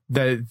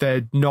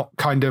 They're not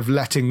kind of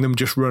letting them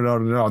just run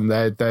on and on.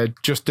 They're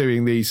just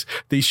doing these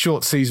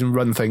short season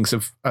run things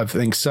of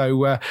things.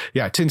 So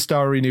yeah, Tin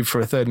Star renewed for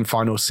a 3rd and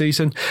final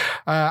season.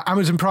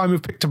 Amazon Prime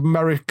have picked up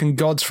American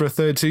Gods for a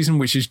 3rd season,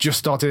 which has just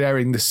started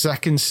airing the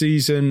 2nd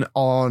season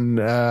on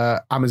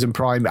Amazon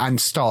Prime, and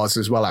Starz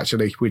as well,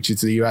 actually, which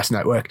is the US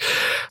network.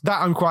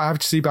 That I'm quite happy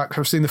to see back.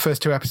 I've seen the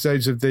first 2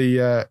 episodes of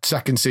the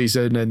 2nd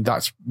season, and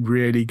that's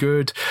really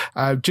good.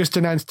 Just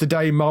announced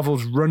today,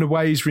 Marvel's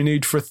Runaways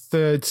renewed for a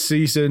 3rd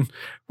season,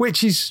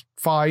 which is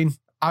fine.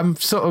 I'm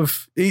sort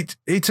of, it's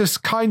a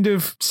kind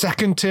of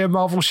 2nd-tier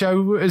Marvel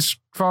show as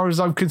far as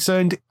I'm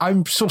concerned.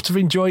 I'm sort of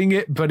enjoying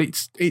it, but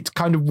it's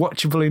kind of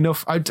watchable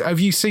enough. Have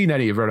you seen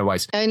any of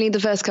Runaways? Only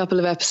the first couple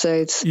of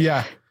episodes.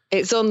 Yeah.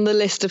 It's on the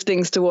list of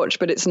things to watch,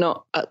 but it's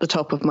not at the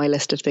top of my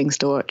list of things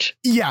to watch.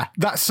 Yeah,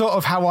 that's sort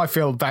of how I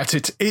feel about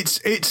it.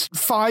 It's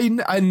fine,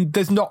 and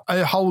there's not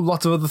a whole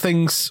lot of other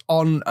things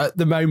on at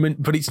the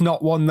moment, but it's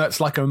not one that's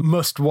like a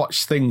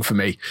must-watch thing for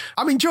me.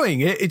 I'm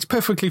enjoying it. It's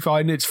perfectly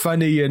fine. It's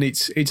funny, and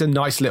it's a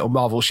nice little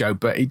Marvel show,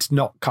 but it's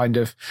not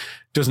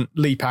doesn't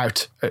leap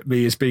out at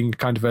me as being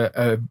kind of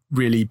a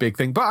really big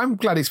thing. But I'm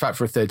glad it's back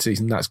for a 3rd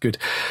season. That's good.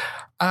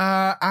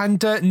 And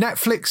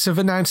Netflix have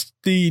announced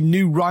the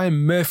new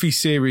Ryan Murphy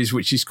series,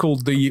 which is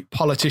called The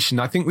Politician.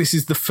 I think this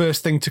is the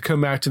first thing to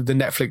come out of the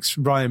Netflix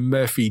Ryan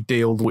Murphy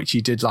deal, which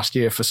he did last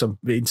year for some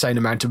insane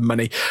amount of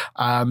money.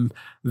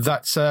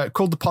 That's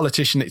called The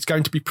Politician. It's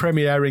going to be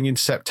premiering in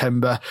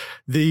September.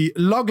 The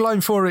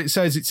logline for it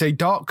says it's a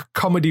dark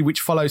comedy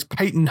which follows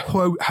Peyton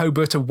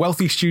Hobart, a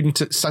wealthy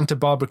student at Santa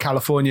Barbara,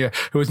 California,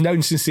 who has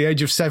known since the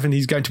age of 7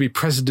 he's going to be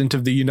president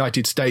of the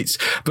United States.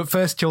 But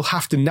first, he'll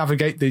have to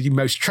navigate the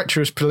most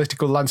treacherous dangerous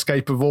political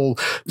landscape of all,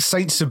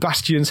 St.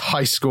 Sebastian's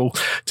High School.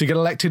 To get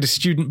elected as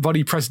student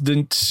body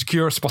president,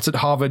 secure a spot at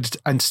Harvard,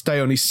 and stay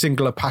on his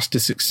singular path to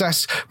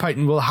success,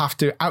 Peyton will have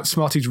to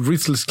outsmart his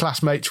ruthless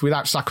classmates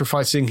without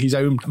sacrificing his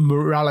own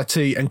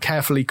morality and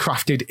carefully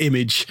crafted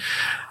image.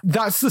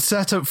 That's the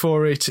setup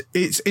for it.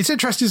 It's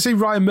interesting to see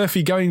Ryan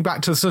Murphy going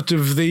back to sort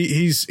of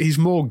his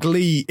more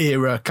Glee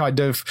era kind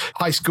of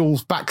high school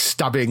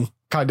backstabbing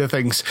kind of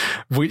things,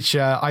 which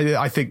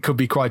I think could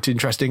be quite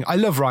interesting. I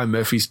love Ryan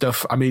Murphy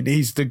stuff. I mean,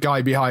 he's the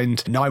guy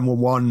behind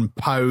 911,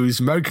 Pose,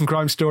 American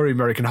Crime Story,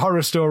 American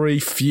Horror Story,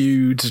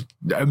 Feud,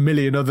 a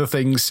million other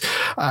things.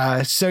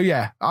 So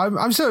yeah,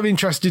 I'm sort of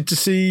interested to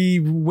see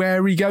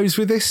where he goes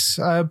with this.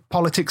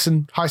 Politics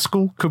and high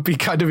school could be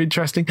kind of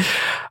interesting.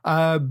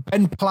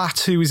 Ben Platt,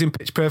 who is in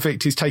Pitch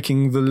Perfect, is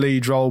taking the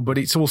lead role, but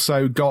it's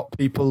also got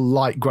people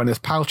like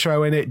Gwyneth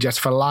Paltrow in it,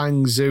 Jennifer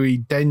Lang,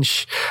 Zooey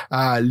Dench,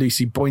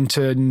 Lucy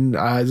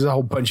Boynton. There's a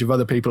whole bunch of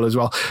other people as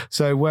well.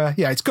 So,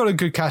 yeah, it's got a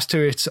good cast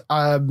to it.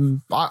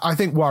 I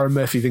think Warren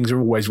Murphy things are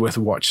always worth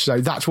a watch. So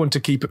that's one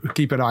to keep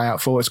an eye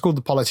out for. It's called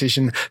The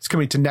Politician. It's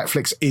coming to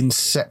Netflix in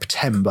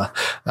September.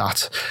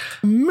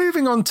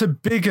 Moving on to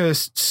bigger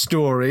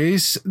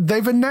stories,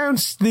 they've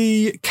announced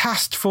the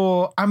cast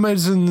for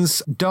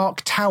Amazon's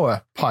Dark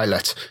Tower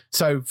pilot.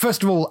 So,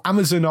 first of all,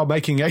 Amazon are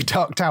making a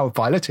Dark Tower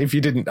pilot. If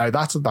you didn't know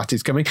that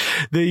is coming.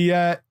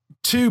 The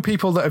two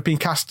people that have been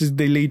cast as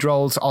the lead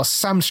roles are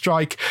Sam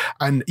Strike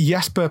and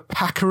Jesper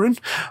Packeren,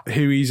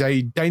 who is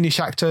a Danish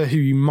actor who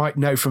you might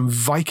know from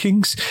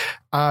Vikings.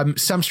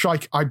 Sam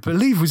Strike, I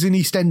believe, was in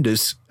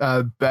EastEnders,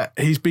 but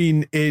he's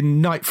been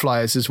in Night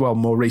Flyers as well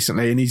more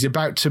recently, and he's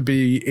about to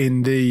be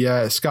in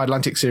the Sky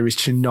Atlantic series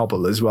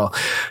Chernobyl as well.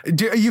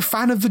 Are you a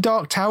fan of The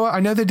Dark Tower? I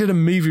know they did a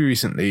movie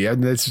recently,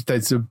 and it's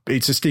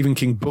a Stephen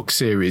King book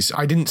series.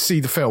 I didn't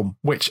see the film,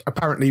 which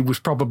apparently was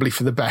probably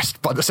for the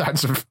best by the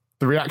sounds of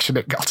the reaction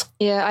it got.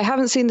 Yeah, I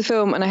haven't seen the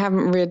film and I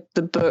haven't read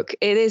the book.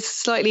 It is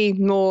slightly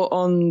more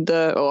on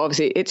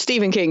obviously it's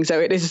Stephen King, so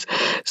it is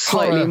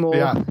slightly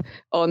more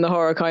on the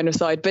horror kind of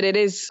side, but it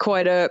is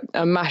quite a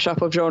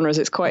mashup of genres.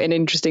 It's quite an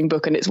interesting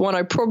book, and it's one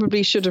I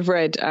probably should have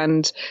read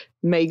and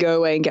may go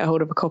away and get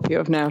hold of a copy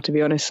of now, to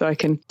be honest, so I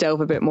can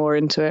delve a bit more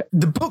into it.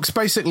 The book's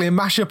basically a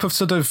mashup of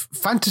sort of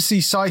fantasy,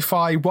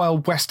 sci-fi,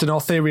 Wild West and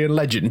Arthurian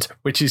legend,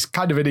 which is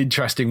kind of an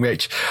interesting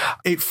mix.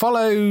 It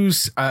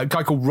follows a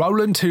guy called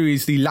Roland, who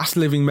is the last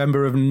living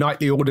member of a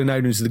knightly order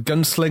known as the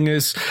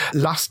Gunslingers,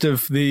 last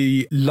of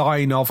the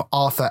line of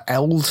Arthur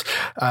Eld.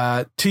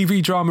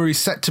 TV drama is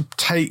set to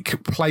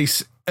take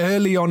place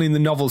early on in the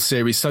novel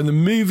series. So the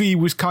movie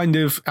was kind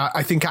of,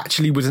 I think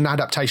actually was an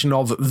adaptation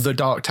of The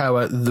Dark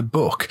Tower, the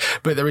book,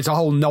 but there is a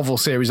whole novel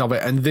series of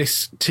it. And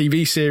this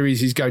TV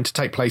series is going to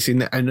take place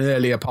in an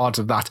earlier part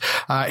of that.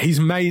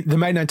 The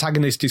main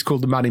antagonist is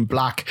called the Man in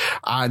Black,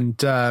 and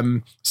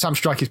Sam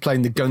Strike is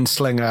playing the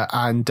gunslinger,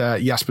 and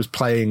Jasper's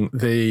playing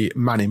the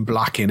Man in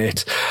Black in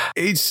it.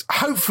 It's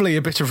hopefully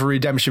a bit of a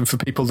redemption for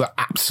people that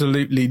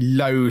absolutely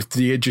loathed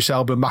the Idris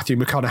Elba Matthew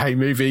McConaughey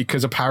movie,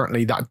 because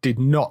apparently that did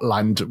not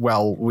land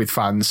well with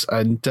fans.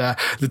 And the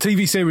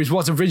TV series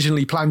was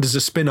originally planned as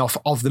a spin-off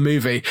of the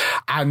movie,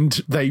 and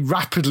they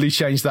rapidly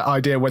changed that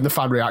idea when the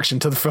fan reaction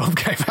to the film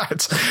came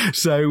out.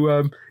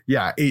 So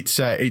yeah,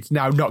 it's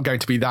now not going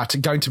to be that.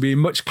 It's going to be a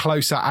much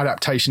closer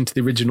adaptation to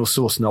the original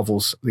source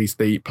novels, is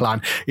the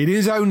plan. It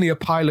is only a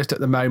pilot at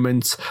the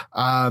moment,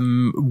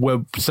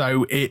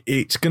 so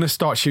it's going to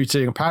start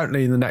shooting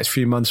apparently in the next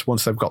few months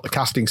once they've got the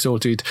casting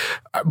sorted.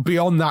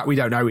 Beyond that, we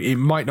don't know. It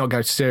might not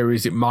go to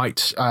series. It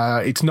might.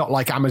 It's not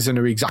like Amazon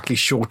are exactly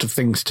short of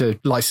things to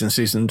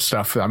licenses and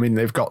stuff. I mean,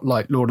 they've got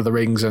like Lord of the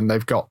Rings and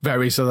they've got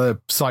various other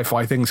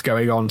sci-fi things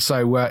going on.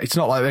 So it's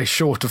not like they're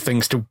short of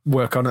things to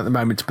work on at the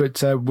moment.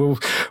 But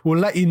we'll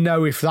let you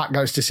know if that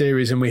goes to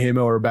series and we hear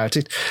more about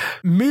it.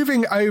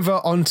 Moving over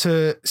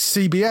onto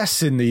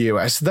CBS in the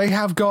US, they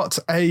have got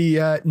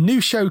a new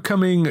show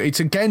coming. It's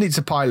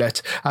a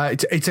pilot.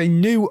 It's a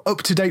new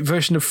up-to-date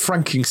version of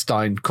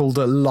Frankenstein called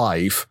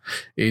Alive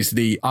is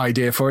the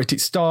idea for it. It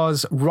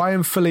stars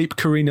Ryan Phillippe,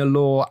 Karina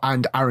Law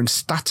and Aaron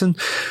Staton.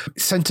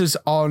 It centers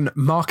on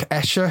Mark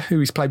Escher,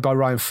 who is played by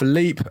Ryan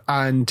Phillippe,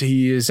 and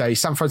he is a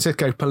San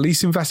Francisco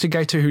police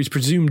investigator who is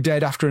presumed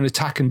dead after an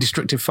attack and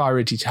destructive fire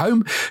at his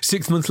home.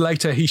 6 months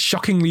later, he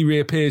shockingly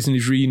reappears and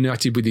is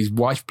reunited with his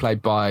wife,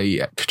 played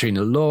by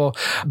Katrina Law.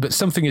 But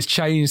something has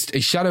changed.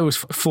 A shadow has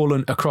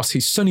fallen across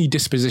his sunny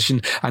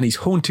disposition, and he's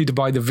haunted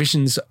by the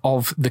visions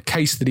of the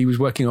case that he was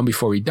working on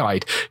before he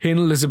died. He and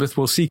Elizabeth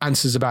will seek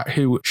answers about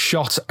who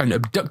shot and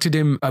abducted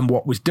him and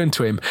what was done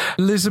to him.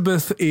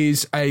 Elizabeth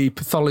is a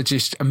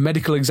pathologist, a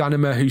medical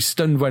examiner who's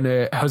stunned when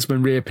her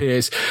husband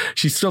reappears.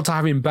 She's thrilled to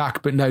have him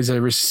back, but knows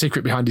there is a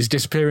secret behind his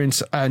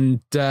disappearance, and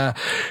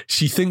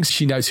she thinks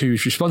she knows who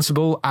is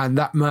responsible, and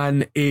that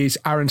man is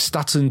Aaron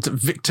Staton's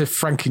Victor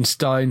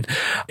Frankenstein,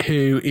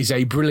 who is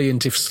a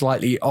brilliant, if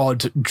slightly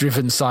odd,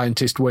 driven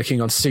scientist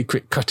working on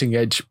secret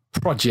cutting-edge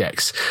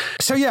projects.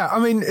 So yeah, I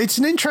mean, it's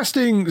an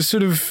interesting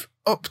sort of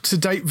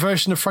up-to-date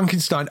version of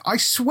Frankenstein. I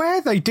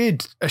swear they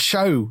did a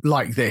show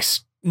like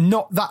this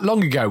not that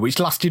long ago, which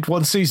lasted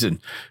one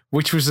season,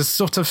 which was a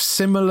sort of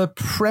similar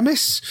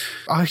premise.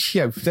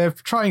 They're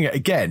trying it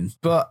again,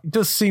 but it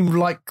does seem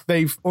like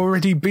they've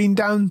already been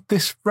down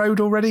this road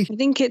already. I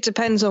think it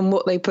depends on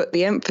what they put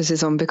the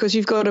emphasis on, because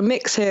you've got a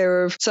mix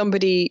here of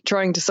somebody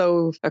trying to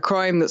solve a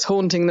crime that's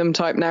haunting them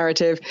type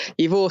narrative.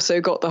 You've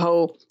also got the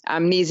whole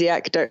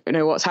amnesiac, don't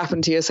know what's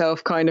happened to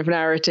yourself kind of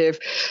narrative.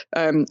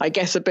 I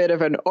guess a bit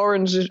of an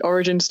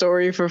origin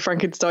story for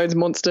Frankenstein's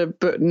monster,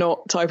 but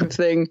not type of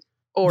thing.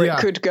 Or it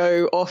could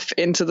go off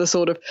into the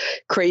sort of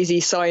crazy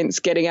science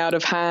getting out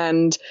of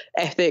hand,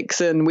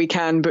 ethics, and we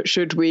can, but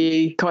should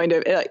we kind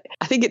of...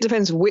 I think it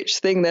depends which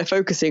thing they're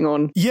focusing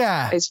on.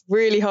 Yeah. It's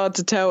really hard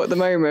to tell at the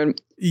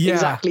moment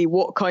exactly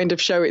what kind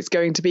of show it's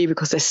going to be,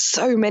 because there's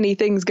so many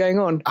things going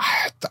on.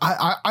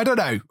 I don't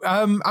know.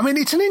 I mean,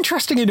 it's an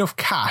interesting enough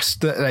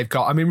cast that they've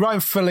got. I mean,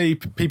 Ryan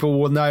Phillippe, people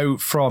will know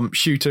from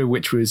Shooter,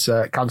 which was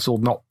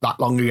cancelled not that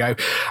long ago,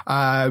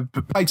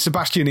 but played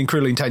Sebastian in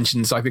Cruel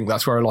Intentions. I think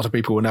that's where a lot of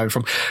people will know him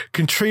from.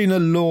 Katrina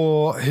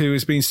Law, who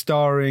has been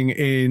starring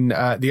in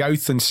The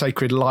Oath and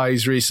Sacred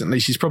Lies recently.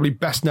 She's probably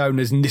best known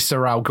as Nyssa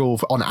Al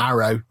Ghul on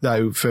Arrow,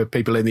 though, for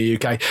people in the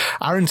UK.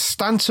 Aaron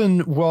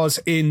Stanton was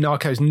in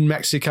Narcos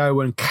Mexico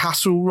and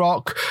Castle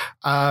Rock.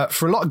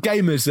 For a lot of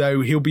gamers,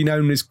 though, he'll be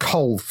known as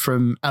Cole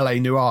from LA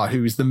Noire,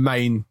 who is the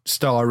main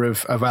star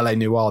of LA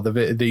Noire,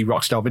 the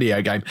Rockstar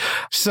video game.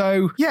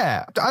 So,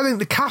 yeah, I think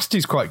the cast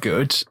is quite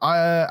good.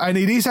 And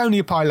it is only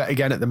a pilot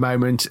again at the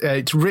moment.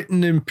 It's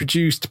written and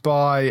produced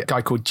by a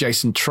guy called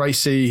Jason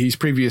Tracy, who's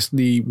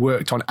previously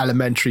worked on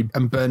Elementary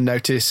and Burn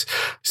Notice.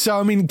 So,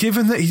 I mean,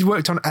 given that he's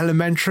worked on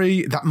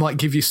Elementary, that might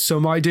give you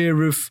some idea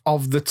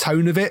of the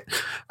tone of it,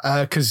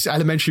 because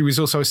Elementary was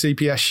also a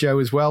CPS show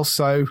as well.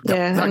 So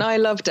and I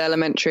loved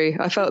Elementary.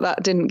 I felt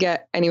that didn't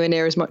get anywhere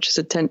near as much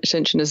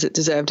attention as it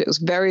deserved. It was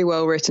very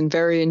well written,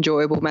 very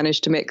enjoyable,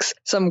 managed to mix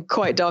some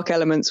quite dark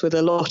elements with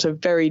a lot of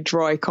very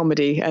dry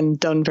comedy, and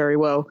done very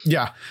well.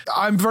 Yeah,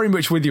 I'm very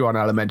much with you on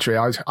Elementary.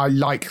 I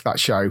like that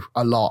show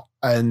a lot.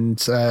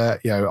 And,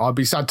 I'll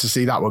be sad to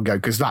see that one go,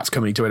 because that's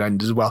coming to an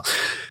end as well.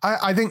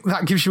 I think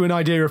that gives you an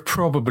idea of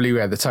probably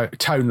where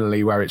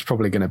tonally where it's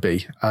probably going to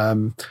be.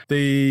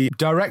 The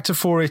director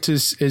for it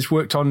has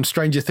worked on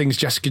Stranger Things,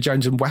 Jessica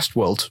Jones and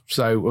Westworld.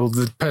 So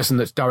the person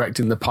that's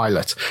directing the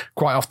pilot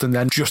quite often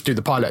then just do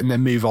the pilot and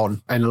then move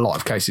on in a lot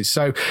of cases.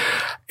 So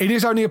it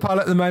is only a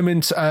pilot at the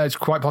moment. It's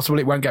quite possible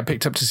it won't get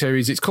picked up to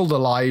series. It's called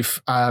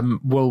Alive.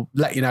 We'll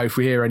let you know if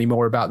we hear any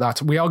more about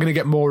that. We are going to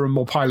get more and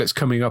more pilots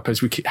coming up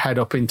as we head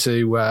up into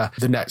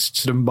the next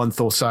sort of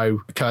month or so,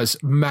 because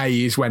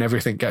May is when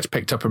everything gets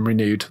picked up and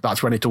renewed.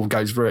 That's when it all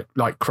goes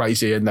like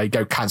crazy and they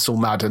go cancel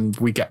mad, and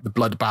we get the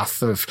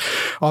bloodbath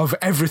of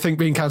everything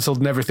being cancelled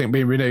and everything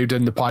being renewed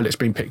and the pilots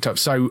being picked up.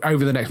 So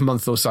over the next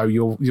month or so,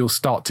 you'll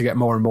start to get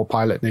more and more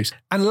pilot news.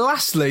 And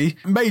lastly,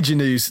 major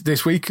news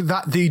this week,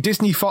 that the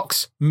Disney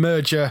Fox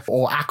merger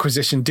or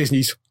acquisition,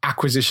 Disney's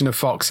acquisition of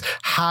Fox,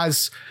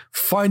 has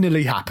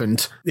finally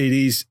happened. It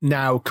is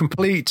now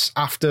complete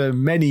after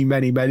many,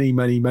 many, many,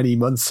 many, many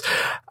months.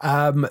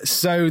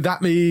 So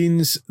that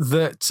means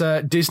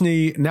that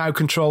Disney now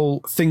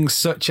control things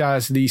such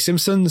as The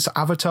Simpsons,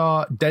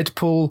 Avatar,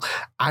 Deadpool,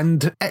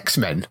 and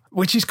X-Men,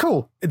 which is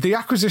cool. The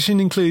acquisition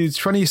includes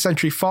 20th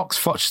Century Fox,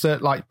 Fox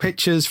Searchlight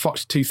Pictures,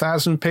 Fox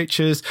 2000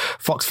 Pictures,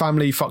 Fox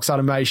Family, Fox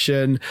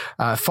Animation,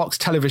 Fox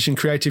Television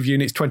Creative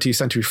Units, 20th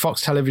Century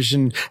Fox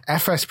Television,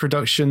 FS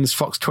Productions,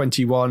 Fox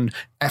 21,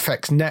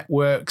 FX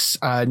Networks,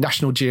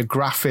 National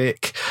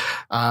Geographic,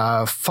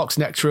 Fox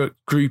Network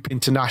Group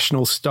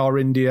International, Star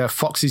India,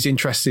 Fox's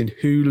interest in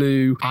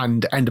Hulu,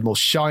 and Endemol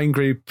Shine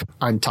Group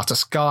and Tata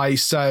Sky.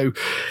 So,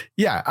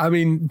 yeah, I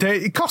mean,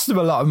 it cost them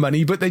a lot of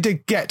money, but they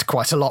did get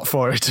quite a lot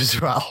for it as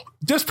well.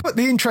 Just put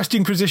the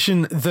interesting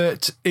position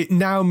that it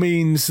now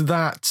means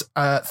that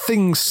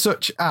things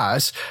such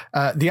as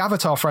the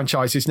Avatar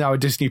franchise is now a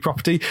Disney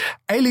property.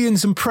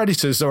 Aliens and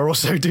Predators are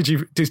also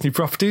Disney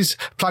properties.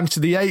 Planet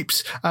of the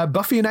Apes,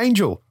 Buffy and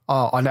Angel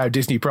are now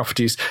Disney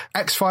properties.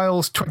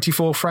 X-Files,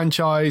 24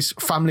 franchise,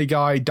 Family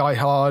Guy, Die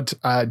Hard,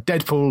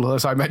 Deadpool,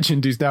 as I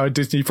mentioned, is now a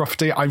Disney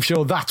property. I'm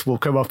sure that will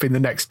come up in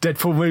the next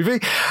Deadpool movie.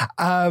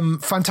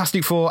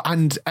 Fantastic Four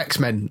and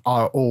X-Men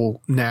are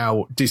all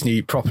now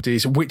Disney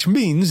properties, which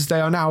means they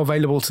are now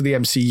available to the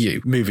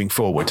MCU moving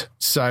forward.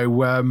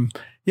 So,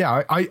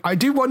 yeah, I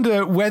do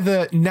wonder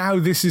whether now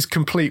this is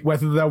complete,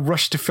 whether they'll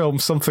rush to film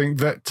something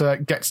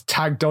that gets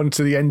tagged on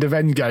to the end of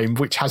Endgame,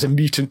 which has a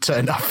mutant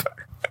turn up.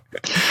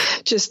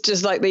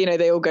 Just like,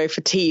 they all go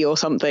for tea or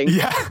something.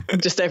 Yeah.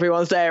 Just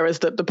everyone's there as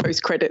the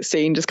post-credit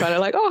scene, just kind of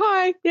like, oh,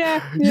 hi.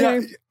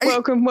 Yeah.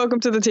 Welcome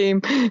to the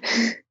team.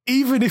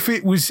 Even if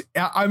it was,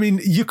 I mean,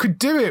 you could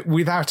do it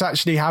without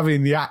actually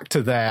having the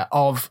actor there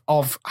of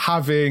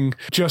having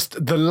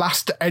just the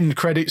last end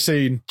credit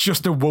scene,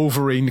 just a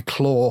Wolverine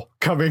claw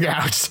coming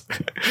out,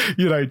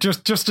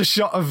 just a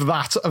shot of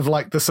that, of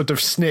like the sort of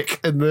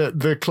snick and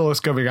the claws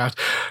coming out.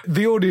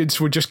 The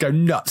audience would just go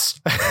nuts.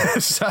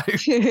 So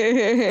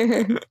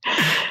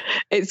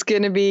it's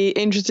going to be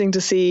interesting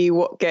to see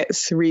what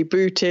gets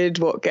rebooted,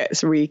 what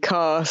gets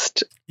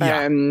recast,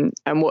 and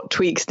what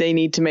tweaks they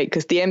need to make,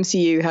 because the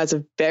MCU has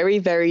a very,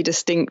 very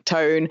distinct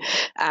tone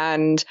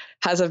and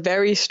has a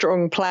very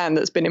strong plan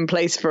that's been in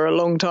place for a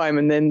long time.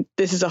 And then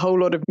this is a whole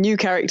lot of new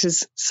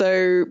characters.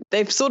 So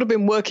they've sort of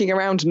been working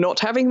around not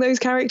having those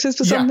characters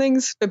for some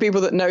things. For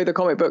people that know the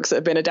comic books that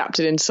have been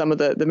adapted into some of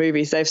the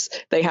movies,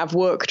 they have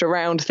worked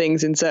around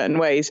things in certain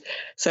ways.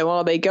 So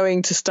are they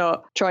going to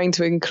start trying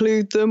to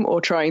include them, or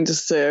trying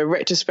to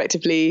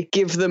retrospectively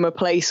give them a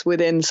place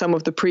within some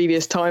of the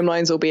previous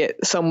timelines,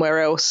 albeit somewhere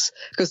else?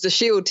 Because the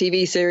S.H.I.E.L.D.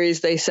 TV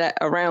series, they set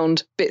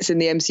around bits in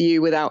the MCU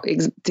without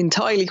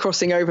entirely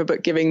crossing over,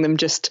 but giving them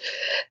just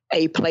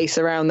a place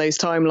around those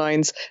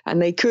timelines.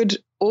 And they could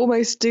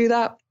almost do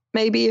that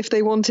maybe if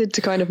they wanted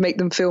to kind of make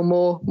them feel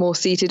more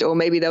seated, or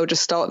maybe they'll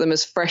just start them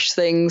as fresh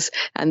things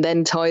and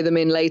then tie them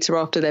in later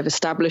after they've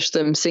established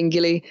them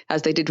singularly,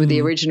 as they did with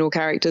the original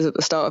characters at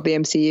the start of the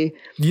MCU.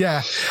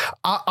 Yeah,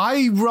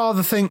 I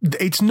rather think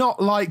it's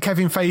not like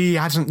Kevin Feige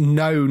hasn't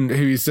known,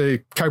 who's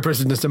the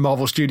co-president of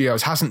Marvel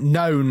Studios, hasn't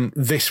known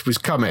this was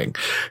coming.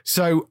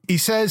 So he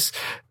says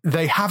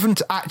they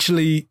haven't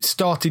actually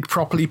started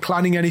properly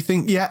planning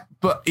anything yet,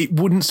 but it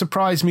wouldn't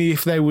surprise me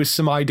if there was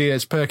some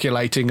ideas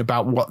percolating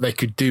about what they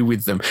could do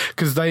with them.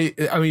 Because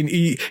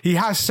he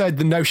has said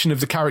the notion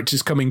of the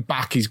characters coming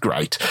back is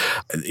great.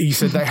 He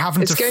said they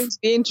haven't... It's going to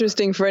be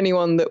interesting for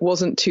anyone that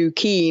wasn't too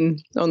keen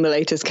on the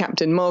latest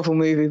Captain Marvel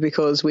movie,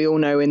 because we all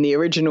know in the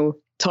original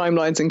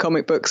timelines and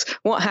comic books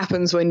what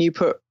happens when you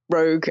put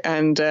Rogue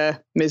and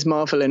Ms.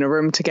 Marvel in a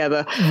room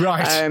together.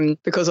 Right.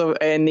 Because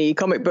in the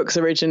comic books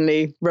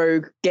originally,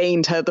 Rogue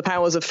gained the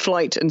powers of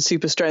flight and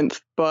super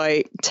strength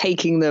by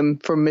taking them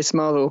from Ms.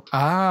 Marvel.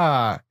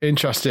 Ah,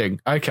 interesting.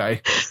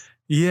 Okay.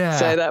 Yeah.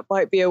 So that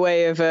might be a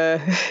way of...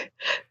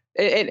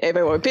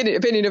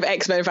 opinion of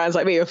X-Men fans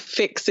like me, of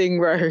fixing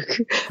Rogue.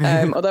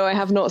 Although I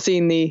have not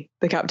seen the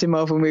Captain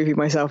Marvel movie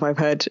myself, I've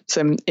heard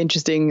some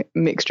interesting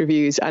mixed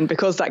reviews. And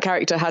because that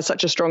character has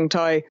such a strong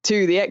tie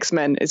to the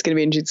X-Men, it's going to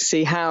be interesting to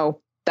see how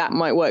that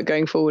might work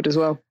going forward as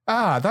well.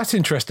 Ah, that's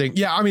interesting.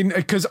 Yeah, I mean,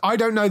 because I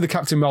don't know the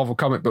Captain Marvel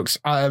comic books,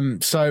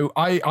 so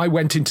I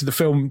went into the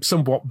film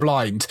somewhat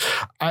blind,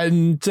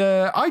 and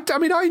I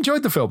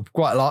enjoyed the film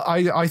quite a lot.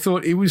 I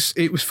thought it was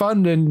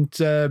fun and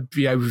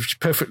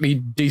perfectly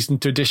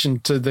decent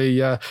addition to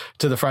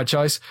the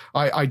franchise.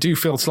 I do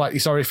feel slightly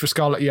sorry for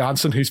Scarlett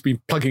Johansson, who's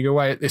been plugging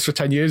away at this for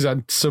 10 years,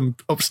 and some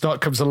upstart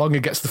comes along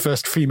and gets the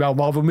first female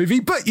Marvel movie.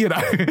 But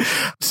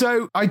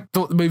so I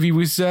thought the movie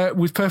was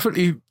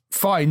perfectly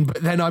fine, but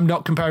then I'm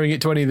not comparing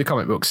it to any of the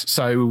comic books.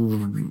 So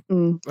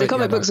the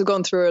comic books have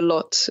gone through a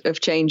lot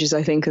of changes,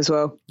 I think, as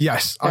well.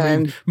 Yes, I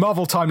mean,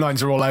 Marvel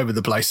timelines are all over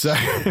the place. So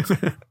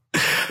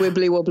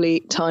wibbly wobbly,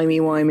 timey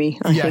wimey,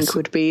 I think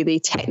would be the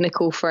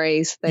technical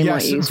phrase they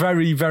might use. Yes,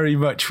 very, very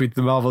much with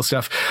the Marvel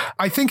stuff.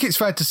 I think it's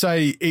fair to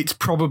say it's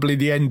probably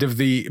the end of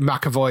the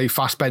McAvoy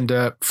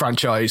Fassbender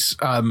franchise,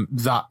 and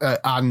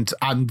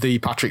the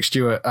Patrick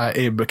Stewart,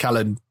 Ian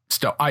McKellen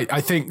stuff.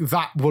 I think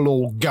that will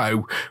all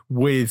go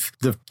with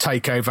the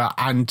takeover,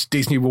 and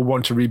Disney will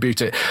want to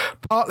reboot it,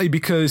 partly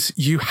because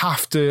you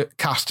have to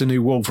cast a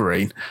new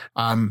Wolverine,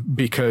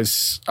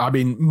 because I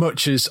mean,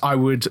 much as I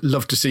would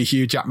love to see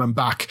Hugh Jackman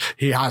back,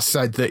 he has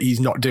said that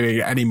he's not doing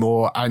it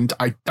anymore, and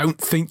I don't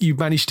think you've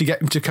managed to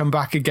get him to come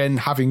back again,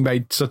 having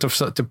made such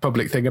a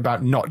public thing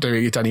about not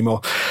doing it anymore.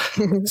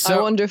 So,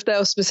 I wonder if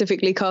they'll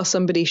specifically cast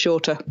somebody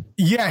shorter.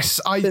 Yes,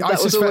 I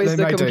that was always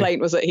the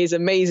complaint, was that he's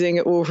amazing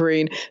at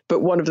Wolverine, but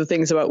one of the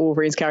things about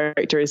Wolverine's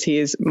character is he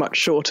is much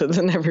shorter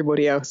than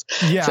everybody else.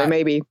 Yeah. So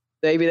maybe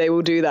they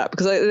will do that,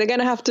 because they're going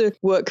to have to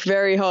work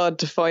very hard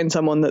to find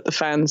someone that the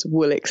fans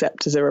will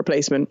accept as a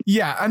replacement.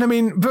 Yeah, and I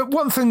mean, but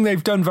one thing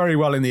they've done very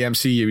well in the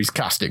MCU is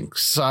casting.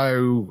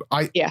 So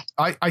I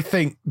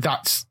think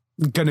that's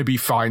going to be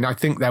fine. I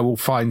think they will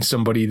find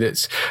somebody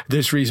that's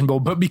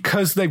reasonable, but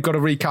because they've got to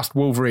recast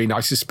Wolverine,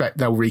 I suspect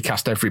they'll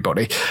recast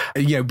everybody,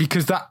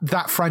 because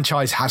that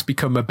franchise has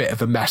become a bit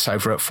of a mess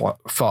over at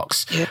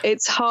Fox. Yeah,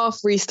 it's half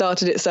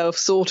restarted itself,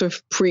 sort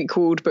of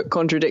prequeled but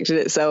contradicted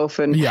itself,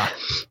 and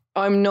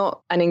I'm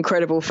not an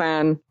incredible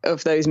fan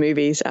of those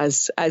movies,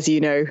 as you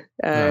know.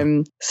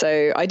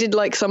 So I did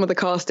like some of the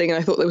casting, and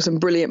I thought there were some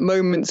brilliant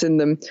moments in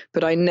them,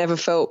 but I never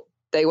felt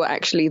they were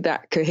actually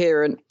that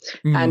coherent.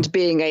 And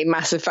being a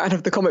massive fan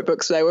of the comic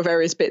books, there were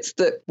various bits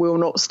that will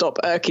not stop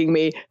irking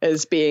me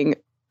as being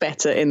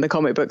better in the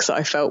comic books that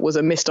I felt was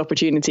a missed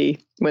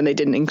opportunity when they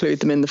didn't include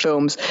them in the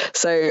films.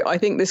 So I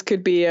think this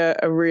could be a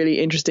really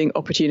interesting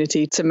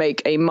opportunity to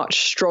make a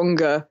much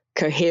stronger,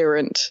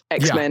 coherent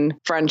X-Men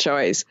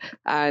franchise.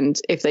 And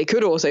if they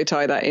could also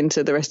tie that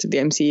into the rest of the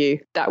MCU,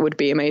 that would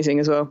be amazing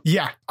as well.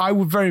 Yeah, I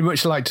would very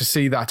much like to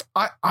see that.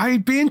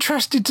 I'd be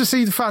interested to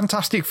see the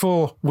Fantastic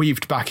Four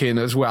weaved back in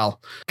as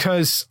well,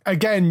 because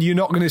again, you're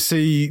not going to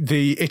see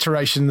the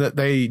iteration that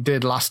they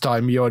did last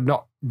time. You're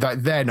not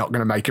that they're not going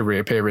to make a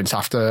reappearance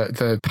after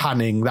the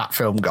panning that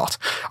film got.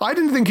 I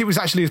didn't think it was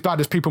actually as bad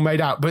as people made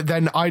out, but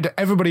then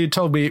everybody had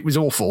told me it was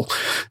awful.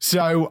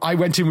 So I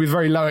went in with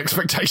very low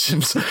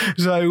expectations.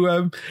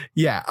 So,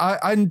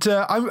 I'm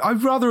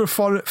rather a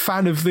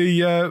fan of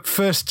the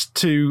first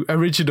two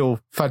original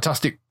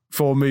Fantastic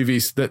Four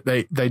movies that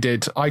they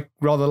did. I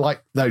rather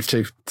like those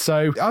two.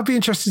 So I'd be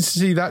interested to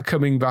see that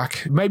coming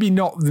back. Maybe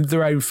not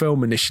their own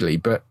film initially,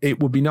 but it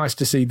would be nice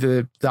to see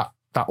that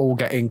all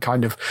getting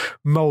kind of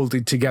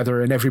molded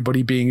together and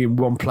everybody being in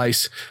one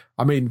place.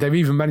 I mean, they've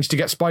even managed to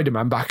get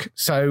Spider-Man back.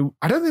 So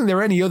I don't think there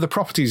are any other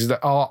properties that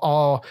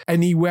are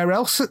anywhere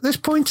else at this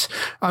point.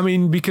 I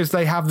mean, because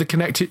they have the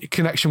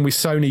connection with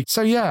Sony.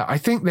 So yeah, I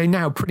think they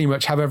now pretty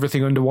much have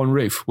everything under one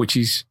roof, which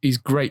is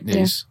great news.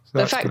 Yeah. So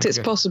the fact it's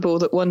possible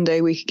that one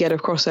day we could get a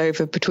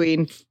crossover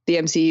between the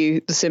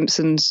MCU, The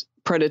Simpsons,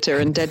 Predator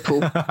and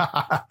Deadpool.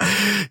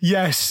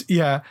 Yes,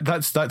 yeah,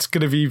 that's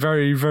going to be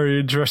very, very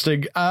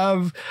interesting.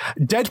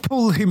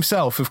 Deadpool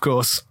himself, of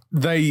course,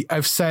 they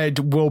have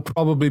said will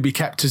probably be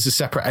kept as a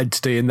separate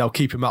entity and they'll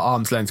keep him at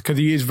arm's length because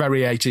he is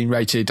very 18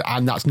 rated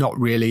and that's not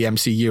really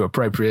MCU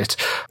appropriate.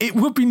 It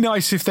would be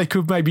nice if they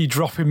could maybe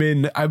drop him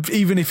in,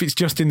 even if it's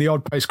just in the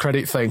odd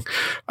post-credit thing.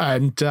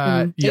 And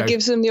it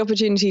gives them the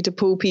opportunity to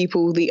pull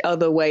people the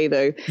other way,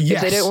 though.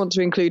 Yes. If they don't want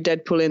to include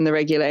Deadpool in the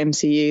regular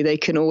MCU, they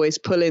can always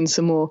pull in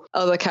some more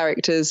other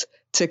characters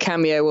to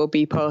cameo or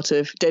be part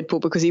of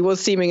Deadpool, because he was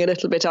seeming a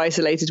little bit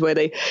isolated where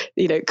they,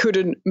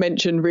 couldn't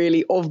mention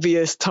really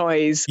obvious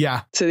ties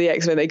to the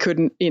X-Men. They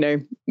couldn't,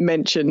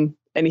 mention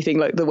anything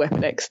like the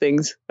Weapon X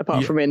things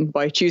apart from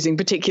by choosing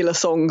particular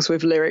songs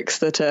with lyrics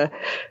that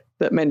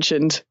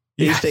mentioned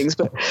these things.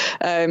 But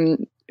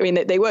I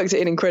mean, they worked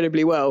it in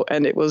incredibly well,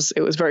 and it was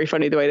very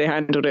funny the way they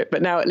handled it.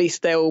 But now at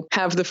least they'll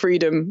have the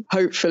freedom,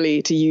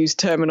 hopefully, to use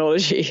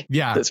terminology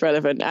that's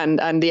relevant,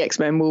 and the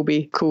X-Men will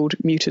be called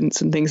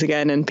mutants and things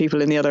again, and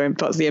people in the other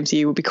parts of the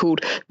MCU will be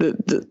called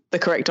the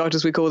correct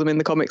titles we call them in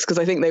the comics, because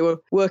I think they were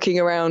working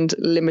around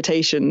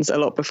limitations a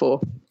lot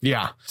before.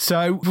 Yeah,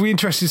 so we're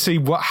interested to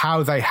see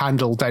how they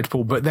handle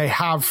Deadpool, but they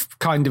have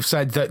kind of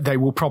said that they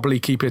will probably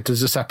keep it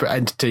as a separate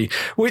entity,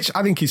 which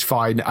I think is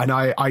fine, and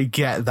I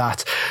get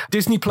that.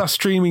 Disney Plus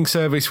streaming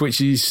service,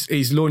 which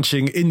is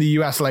launching in the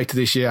US later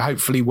this year,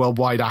 hopefully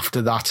worldwide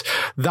after that.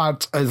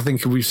 That, I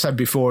think we've said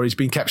before, is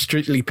being kept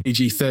strictly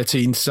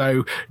PG-13,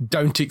 so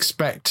don't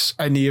expect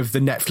any of the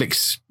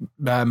Netflix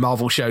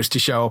Marvel shows to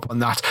show up on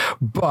that.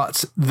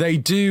 But they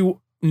do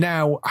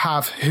now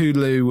have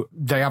Hulu.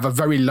 They have a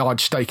very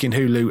large stake in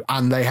Hulu,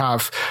 and they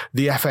have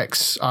the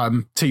FX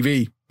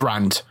TV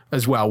brand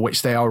as well,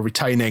 which they are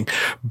retaining.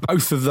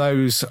 Both of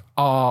those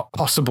are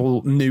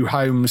possible new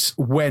homes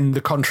when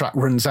the contract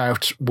runs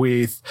out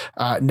with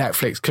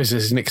Netflix, because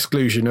there's an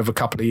exclusion of a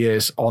couple of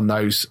years on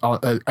those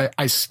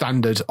as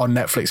standard on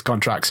Netflix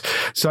contracts.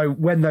 So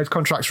when those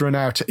contracts run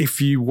out,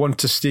 if you want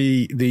to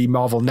see the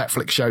Marvel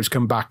Netflix shows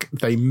come back,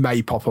 they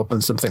may pop up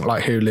on something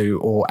like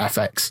Hulu or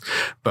FX,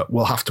 but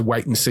we'll have to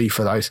wait and see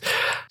for those.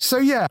 So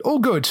yeah, all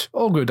good.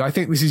 I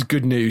think this is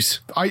good news.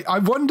 I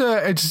wonder,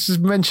 as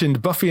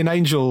mentioned, Buffy and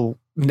Angel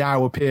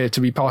now appear to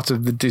be part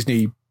of the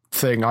Disney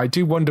thing. I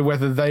do wonder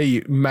whether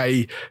they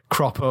may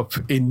crop up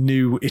in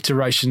new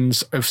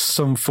iterations of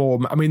some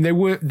form. I mean, there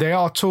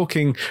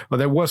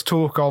was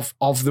talk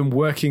of them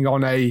working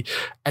on a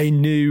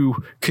new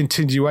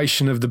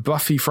continuation of the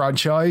Buffy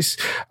franchise.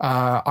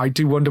 I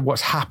do wonder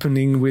what's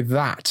happening with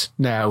that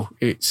now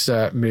it's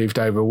moved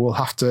over. We'll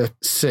have to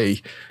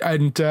see.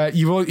 And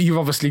you've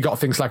obviously got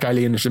things like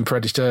Aliens and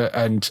Predator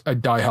and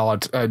Die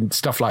Hard and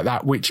stuff like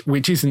that,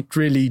 which isn't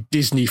really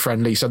Disney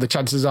friendly. So the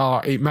chances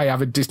are it may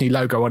have a Disney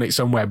logo on it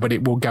somewhere, but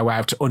it will go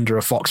out under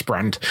a Fox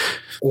brand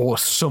or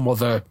some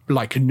other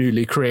like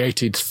newly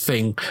created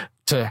thing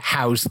to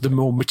house the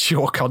more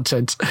mature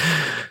content.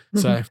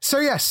 So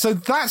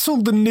that's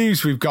all the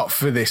news we've got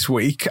for this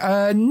week.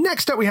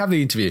 Next up, we have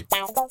the interview.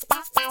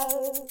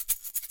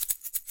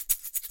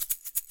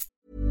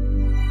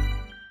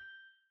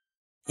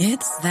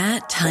 It's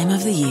that time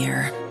of the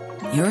year.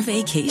 Your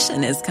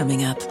vacation is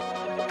coming up.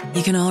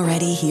 You can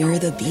already hear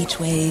the beach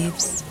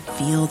waves,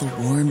 feel the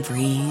warm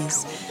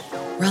breeze,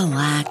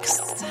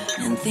 relax,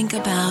 and think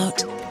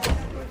about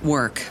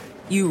work.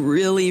 You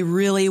really,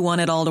 really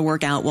want it all to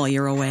work out while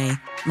you're away.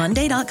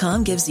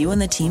 Monday.com gives you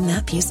and the team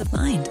that peace of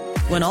mind.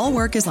 When all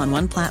work is on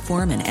one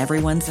platform and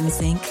everyone's in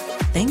sync,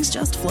 things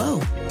just flow.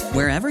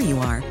 Wherever you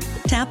are,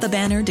 tap the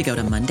banner to go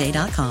to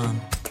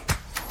Monday.com.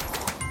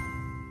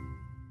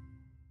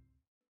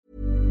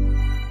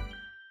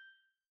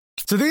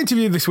 So the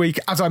interview this week,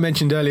 as I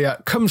mentioned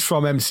earlier, comes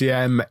from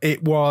MCM.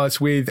 It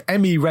was with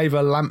Emmy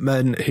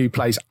Raver-Lampman, who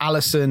plays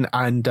Allison,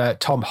 and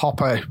Tom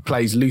Hopper, who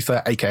plays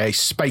Luther, aka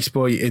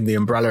Spaceboy, in The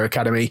Umbrella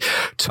Academy.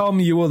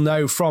 Tom, you will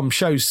know from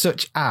shows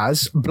such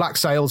as Black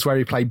Sails, where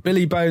he played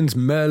Billy Bones,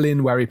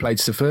 Merlin, where he played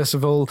Sir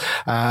Percival,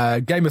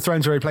 Game of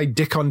Thrones, where he played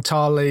Dickon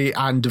Tarley,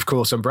 and of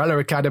course Umbrella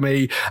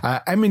Academy.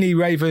 Emmy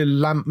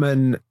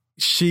Raver-Lampman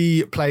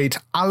She played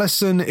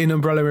Alison in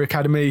Umbrella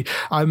Academy.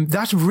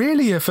 That's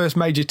really her first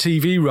major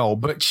TV role,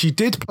 but she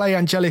did play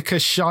Angelica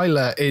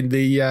Schuyler in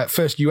the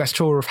first US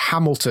tour of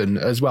Hamilton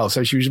as well.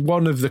 So she was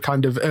one of the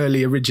kind of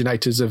early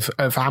originators of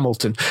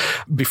Hamilton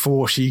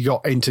before she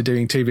got into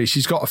doing TV.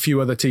 She's got a few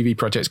other TV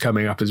projects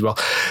coming up as well.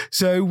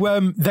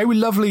 So they were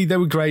lovely. They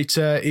were great.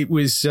 It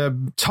was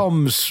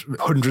Tom's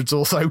hundreds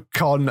or so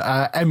con,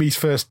 Emmy's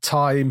first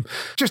time.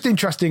 Just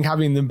interesting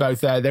having them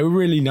both there. They were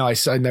really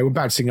nice and they were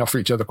bouncing off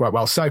each other quite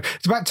well. So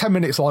it's about 10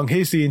 minutes long.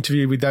 Here's the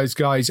interview with those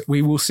guys.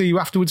 We will see you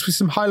afterwards with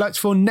some highlights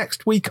for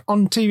next week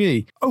on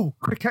TV. Oh,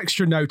 quick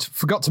extra note.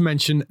 Forgot to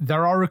mention,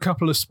 there are a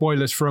couple of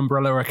spoilers for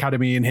Umbrella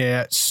Academy in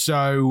here.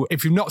 So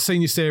if you've not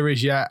seen your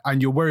series yet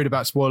and you're worried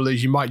about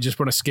spoilers, you might just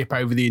want to skip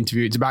over the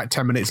interview. It's about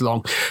 10 minutes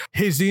long.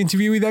 Here's the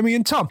interview with Emmy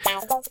and Tom.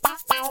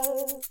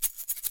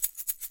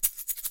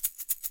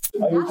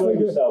 Are you enjoying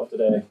yourself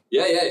today?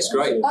 Yeah, it's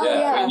great.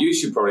 I mean, you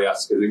should probably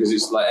ask her because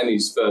it's like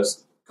Emmy's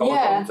first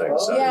Comic-Con thing.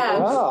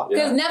 So,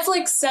 because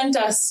Netflix sent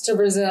us to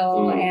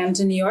Brazil and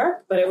to New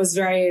York, but it was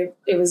a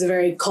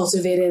very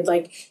cultivated,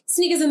 like,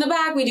 sneak us in the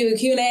back, we do a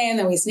Q&A, and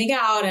then we sneak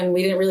out, and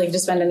we didn't really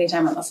just spend any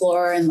time on the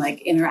floor and,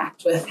 like,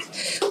 interact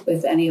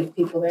with any of the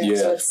people there.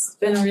 So it's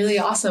been really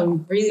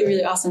awesome,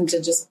 really awesome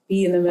to just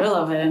be in the middle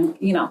of it and,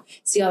 you know,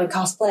 see all the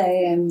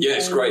cosplay. And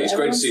it's great. It's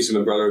great to see some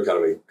Umbrella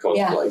Academy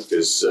cosplay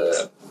because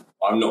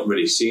I've not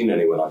really seen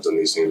anyone I've done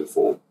these things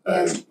before.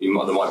 There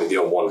might be the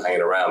odd one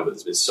hanging around, but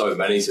there's been so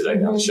many today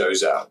now. The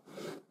show's out.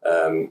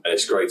 And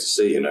it's great to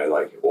see, you know,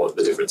 like what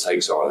the different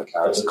takes are on the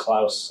characters. The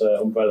Klaus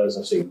umbrellas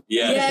I've seen.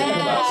 There's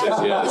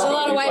a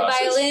lot of white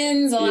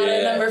violins, a lot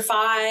of number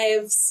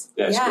 5s.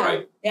 Yeah, it's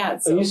great. Yeah,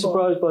 it's Are you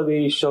surprised by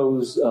the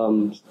show's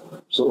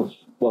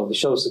the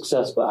show's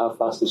success, but how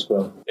fast it's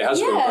grown? It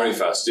has grown very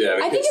fast, I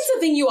mean, I think it's the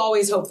thing you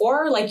always hope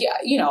for. Like,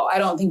 you know, I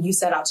don't think you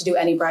set out to do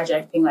any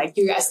project being like,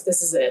 yes,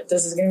 this is it.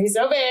 This is going to be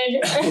so big.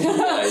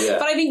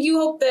 But I think you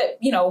hope that,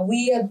 you know,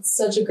 we had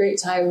such a great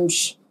time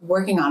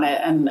working on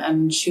it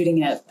and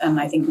shooting it.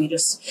 And I think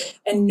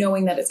and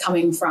knowing that it's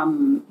coming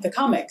from the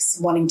comics,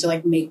 wanting to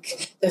like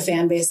make the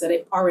fan base that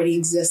it already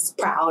exists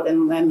proud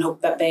and then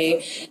hope that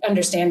they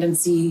understand and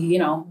see, you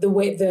know, the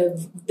way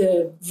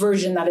the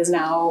version that is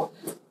now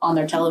on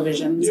their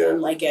televisions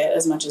and like it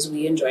as much as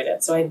we enjoyed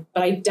it. So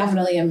I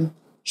definitely am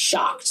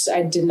shocked.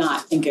 I did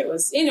not think it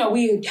was, you know,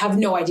 we have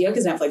no idea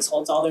because Netflix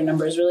holds all their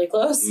numbers really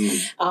close.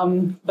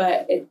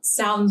 But it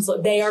sounds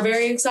like they are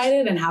very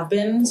excited and have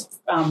been.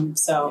 And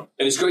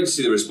it's great to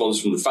see the response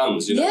from the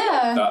fans, you know.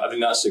 I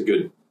think that's a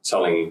good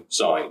telling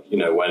sign, you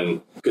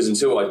know, because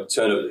until I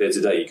turn up here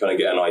today, you kind of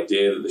get an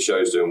idea that the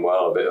show's doing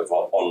well, a bit of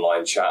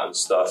online chat and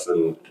stuff,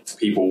 and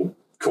people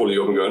calling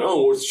you up and going,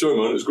 "Oh, what's the show,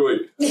 man? It's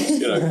great." You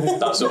know,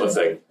 that sort of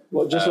thing.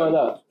 What, just like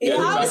that? Yeah,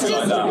 I was just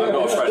like that. I've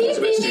got a friend who's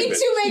a bit stupid. Me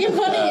too, making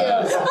fun of you.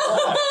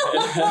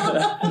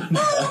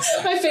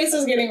 My face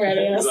was getting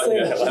ready. I was I need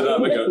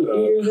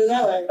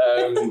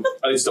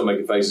to stop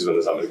making faces when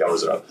there's that many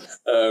cameras around.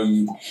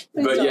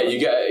 But yeah,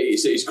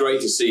 it's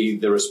great to see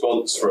the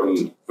response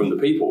from the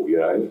people, you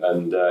know,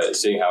 and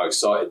seeing how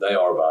excited they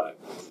are about it,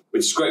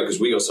 which is great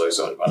because we got so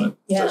excited about it.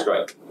 So it's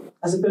great.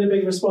 Has it been a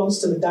big response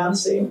to the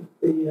dancing?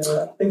 I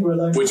Think We're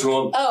Alone. Which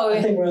one? Oh,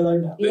 I Think We're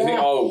Alone now.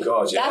 Oh,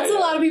 God, yeah. That's a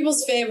lot of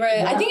people's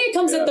favorite. Yeah. I think it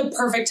comes at the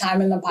perfect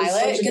time in the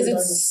pilot because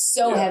it's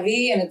so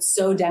heavy and it's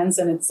so dense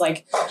and it's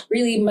like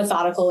really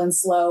methodical and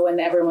slow and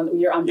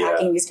you're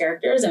unpacking these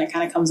characters and it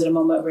kind of comes at a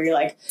moment where you're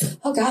like,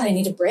 oh, God, I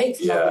need a break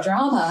from all the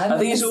drama. I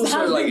think it's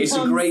also like it's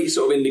a great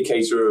sort of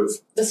indicator of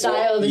the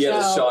style of the show. Yeah,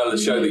 the style of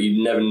the show that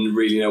you never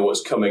really know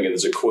what's coming and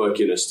there's a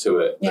quirkiness to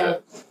it.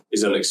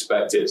 Is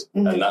unexpected,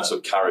 and that's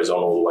what carries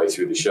on all the way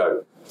through the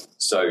show.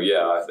 So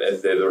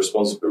the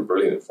response has been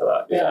brilliant for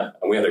that.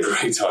 And we had a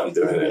great time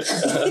doing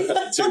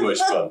it. Too much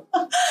fun.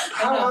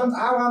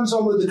 How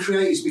hands-on were the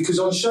creators? Because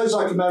on shows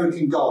like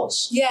American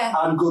Gods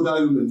and Good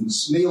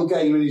Omens, Neil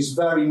Gaiman is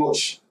very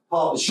much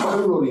part of the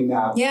show running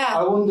now.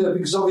 I wonder,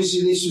 because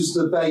obviously this was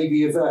the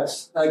baby of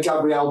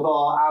Gabrielle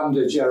Barr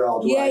and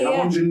Gerard Way. I'm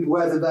wondering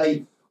whether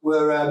they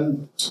were,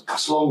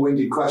 that's a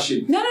long-winded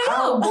question.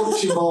 How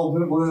much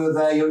involvement were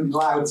they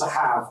allowed to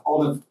have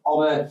on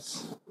a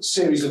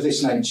series of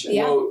this nature?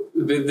 Well,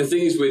 the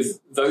thing is with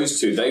those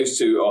two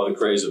are the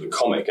creators of the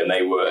comic and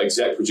they were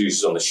exec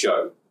producers on the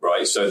show,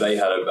 right? So they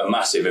had a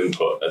massive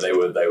input. They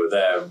were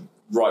there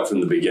right from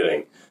the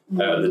beginning,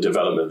 the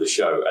development of the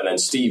show. And then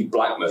Steve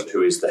Blackman,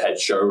 who is the head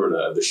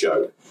showrunner of the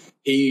show,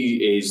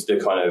 he's the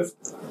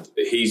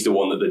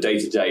one that the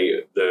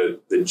day-to-day,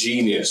 the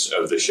genius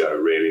of the show,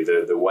 really,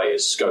 the way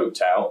it's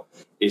scoped out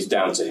is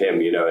down to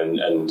him, you know,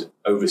 and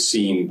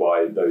overseen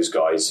by those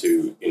guys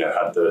who, you know,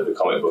 had the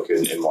comic book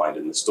in mind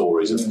and the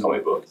stories of the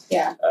comic book.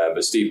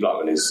 But Steve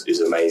Blackman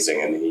is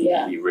amazing and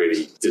he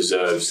really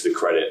deserves the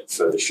credit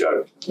for the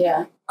show.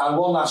 And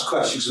one last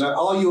question,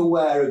 are you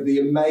aware of the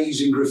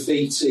amazing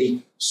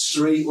graffiti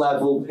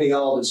street-level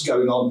PR that's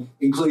going on,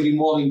 including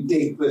one in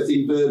Digbeth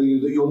in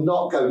Birmingham that you're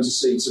not going to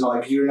see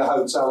tonight because you're in a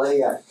hotel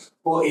here,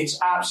 but it's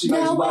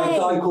absolutely amazing by a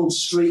guy called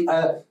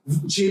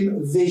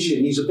Jim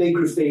Vision. He's a big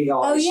graffiti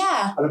artist. Oh,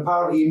 yeah. And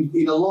apparently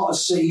in a lot of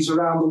cities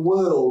around the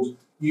world,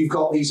 you've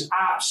got these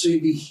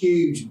absolutely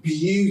huge,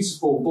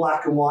 beautiful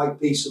black and white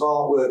piece of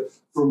artwork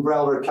for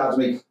Umbrella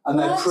Academy, and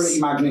they're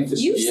pretty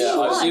magnificent.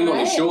 I've seen one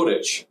in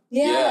Shoreditch.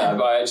 Yeah,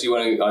 I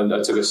actually I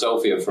took a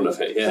selfie in front of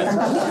it. Yeah.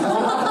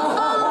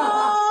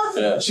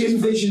 Jim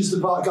Vision's the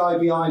guy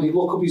behind it.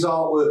 Look up his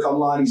artwork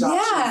online. He's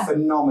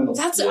absolutely phenomenal.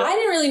 I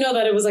didn't really know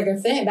that it was like a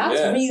thing. That's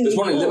really There's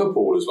one in cool.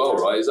 Liverpool as well,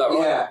 right? Is that right?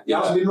 Yeah. He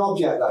hasn't been robbed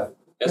yet, though.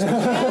 Yes.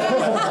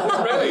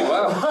 Really?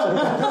 Wow.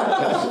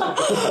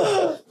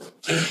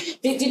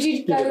 Did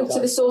you go to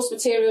the source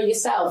material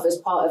yourself as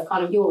part of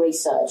kind of your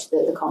research,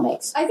 the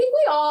comics? I think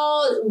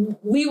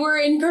we were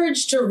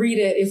encouraged to read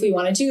it if we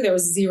wanted to. There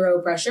was zero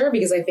pressure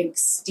because I think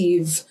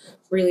Steve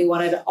really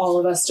wanted all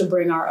of us to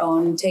bring our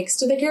own takes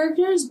to the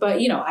characters. But,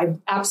 I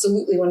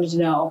absolutely wanted to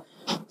know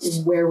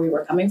where we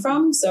were coming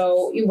from.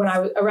 So when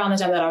around the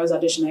time that I was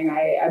auditioning,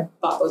 I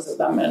bought both of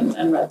them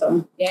and read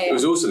them. Yeah. It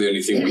was also the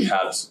only thing we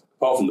had,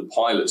 apart from the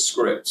pilot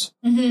script,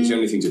 it was the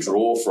only thing to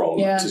draw from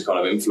to kind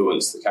of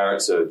influence the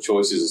character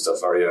choices and stuff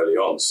very early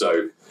on.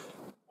 So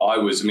I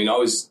was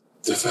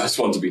the first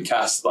one to be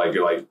cast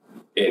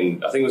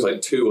in, I think it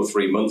was 2 or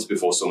 3 months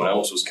before someone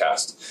else was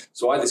cast.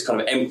 So I had this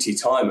kind of empty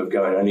time of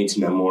going, I need to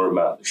know more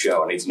about the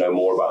show. I need to know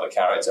more about the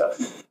character.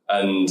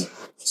 And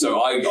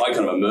so I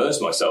kind of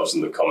immersed myself in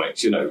the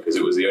comics, because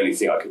it was the only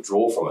thing I could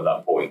draw from at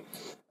that point.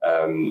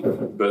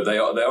 But they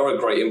are a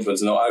great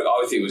influence. And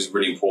I think it was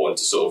really important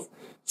to sort of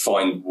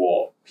find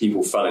what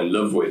people fell in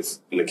love with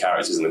in the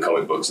characters in the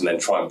comic books and then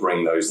try and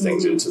bring those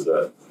things into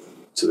the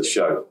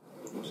show.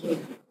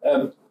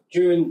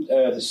 During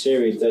the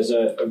series, there's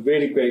a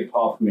really great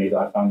part for me that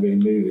I found really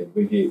moving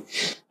with you.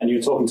 And you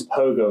were talking to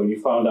Pogo and you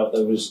found out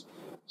there was,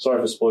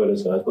 sorry for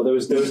spoilers, guys, but there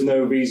was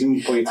no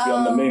reason for you to be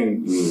on the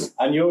moon.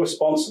 And your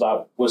response to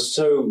that was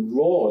so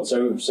raw,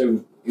 so it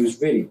was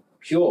really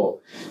pure.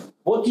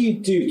 What do you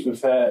do to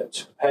prepare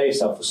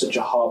yourself for such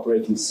a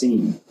heartbreaking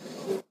scene? Do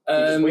you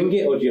just wing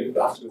it, or do you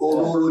have to...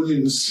 Or raw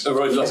onions.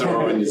 Lots of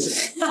raw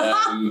onions.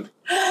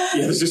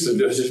 There's just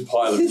a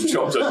pile of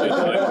chopped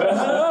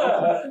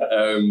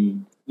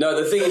onions. No,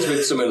 the thing is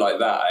with something like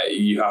that,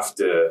 you have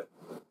to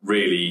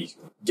really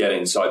get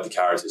inside the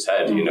character's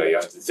head. You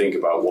have to think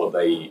about what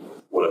they've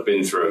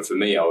been through. And for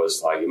me, I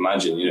was like,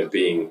 imagine,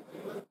 being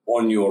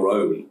on your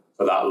own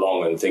for that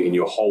long and thinking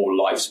your whole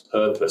life's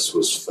purpose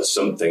was for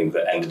something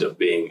that ended up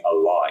being a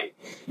lie.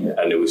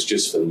 And it was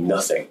just for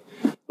nothing.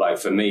 Like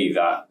for me,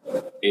 that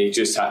it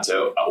just had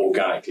to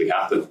organically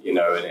happen,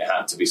 and it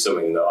had to be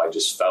something that I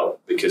just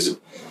felt, because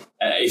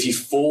if you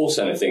force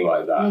anything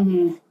like that,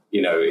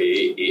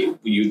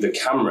 the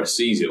camera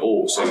sees it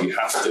all, so you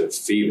have to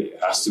feel it. It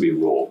has to be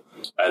raw,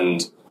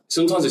 and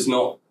sometimes it's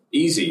not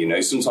easy.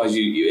 Sometimes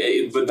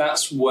but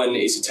that's when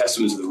it's a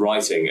testament to the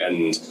writing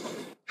and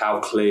how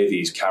clear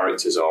these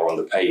characters are on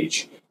the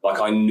page. Like,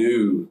 I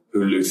knew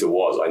who Luther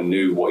was. I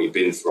knew what he'd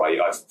been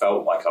through. I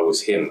felt like I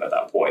was him at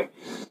that point.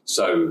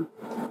 So,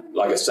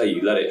 like I say,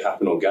 you let it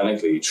happen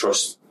organically. You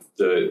trust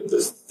the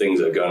things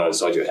that are going on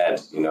inside your head,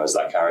 as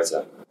that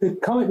character. The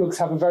comic books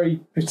have a very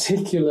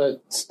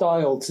particular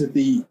style to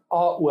the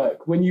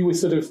artwork. When you were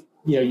sort of,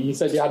 you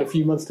said you had a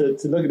few months to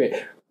look at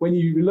it. When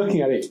you were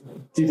looking at it,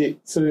 did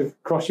it sort of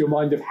cross your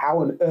mind of how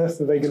on earth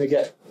are they going to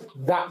get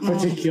that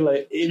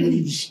particular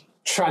image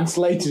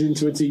translated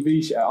into a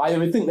TV show? I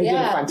think they did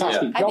a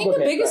fantastic job. I think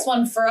the biggest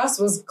one for us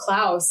was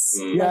Klaus.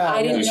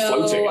 I didn't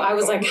know. I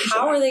was like,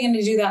 how are they going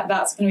to do that?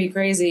 That's going to be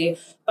crazy.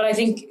 But I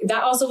think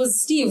that also was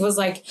Steve was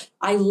like,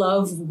 I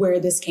love where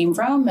this came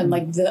from, and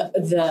like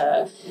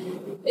the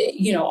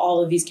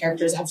all of these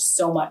characters have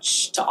so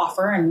much to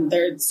offer, and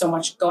there's so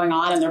much going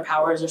on, and their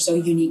powers are so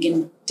unique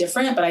and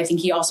different. But I think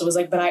he also was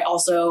like, but I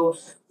also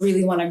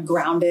really want to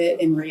ground it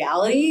in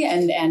reality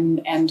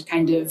and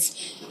kind of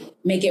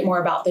make it more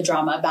about the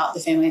drama, about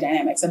the family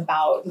dynamics,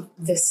 about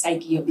the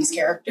psyche of these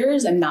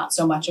characters, and not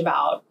so much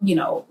about,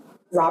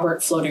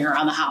 Robert floating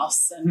around the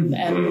house and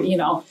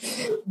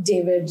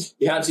David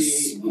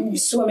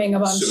swimming a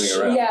bunch.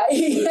 Swimming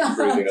around.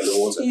 Breathing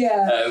underwater.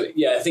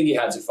 I think he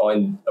had to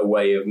find a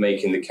way of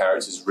making the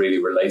characters really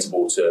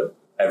relatable to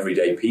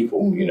everyday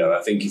people.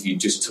 I think if you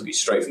just took it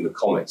straight from the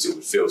comics, it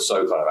would feel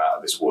so kind of out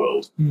of this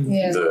world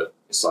that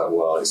it's like,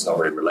 well, it's not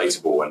really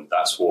relatable. And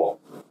that's what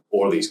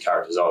all of these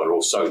characters are. They're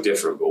all so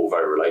different, but all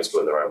very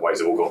relatable in their own ways.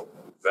 They've all got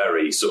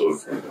very sort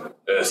of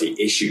earthy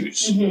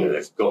issues.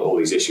 They've got all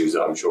these issues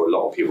that I'm sure a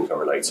lot of people can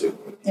relate to.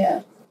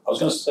 Yeah. I was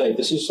going to say,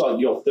 this is like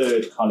your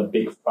third kind of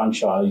big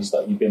franchise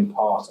that you've been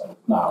part of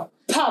now.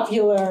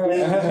 Popular.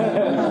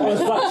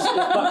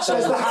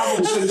 Says the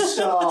Hamilton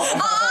star.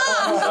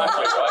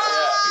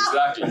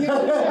 Exactly.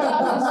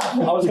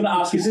 I was going to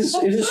ask, is it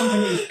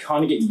something that you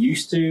kind of get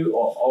used to,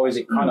 or is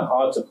it kind of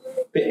hard to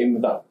fit in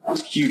with that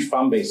huge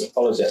fan base that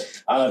follows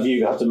it? And have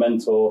you had to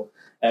mentor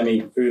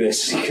Emmy through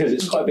this, because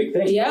it's quite a big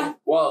thing? Yeah.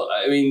 Well,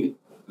 I mean,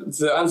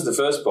 to answer the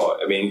first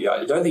part, I mean,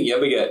 I don't think you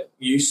ever get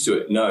used to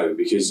it, no,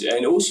 because,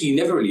 and also you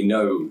never really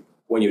know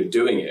when you're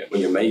doing it, when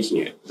you're making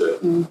it,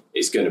 that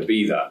it's going to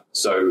be that.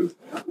 So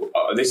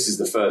this is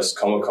the first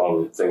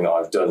Comic-Con thing that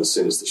I've done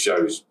since the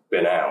show's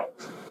been out.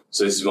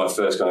 So this is my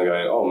first kind of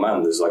going, oh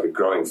man, there's like a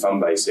growing fan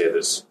base here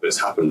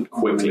that's happened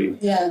quickly.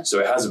 Yeah.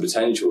 So it has a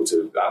potential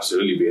to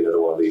absolutely be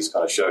another one of these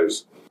kind of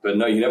shows. But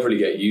no, you never really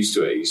get used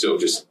to it. You sort of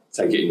just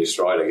take it in your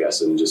stride, I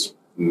guess, and just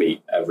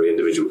meet every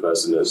individual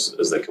person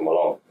as they come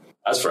along.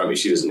 As for Emmy,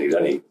 she doesn't need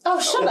any.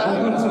 Oh, shut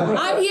up.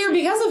 I'm here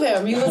because of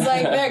him. He was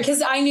like there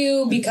because I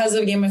knew because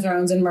of Game of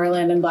Thrones and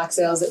Merlin and Black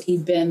Sails that he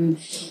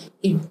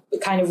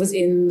kind of was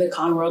in the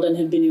con world and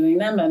had been doing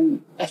them.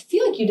 And I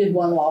feel like you did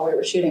one while we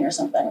were shooting or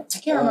something. I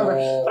can't remember.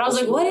 But I was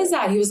like, what is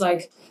that? He was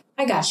like,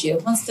 I got you.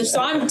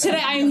 So I'm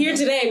here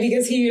today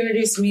because he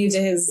introduced me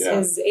to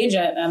his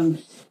agent.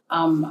 And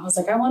I was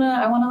like, I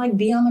wanna like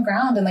be on the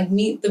ground and like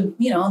meet the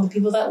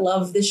people that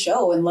love this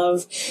show and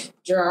love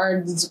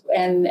Gerard's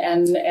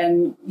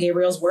and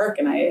Gabriel's work,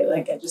 and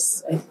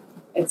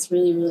it's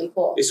really, really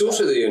cool. It's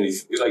also the only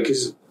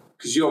because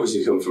you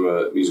obviously come from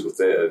a musical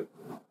theatre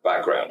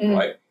background,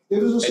 right?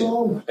 Give us a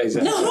song.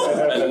 Exactly.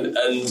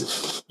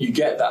 and you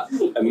get that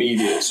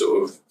immediate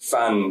sort of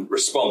fan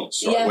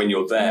response when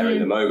you're there in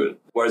the moment.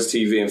 Whereas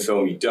TV and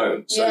film, you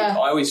don't. So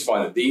I always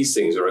find that these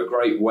things are a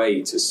great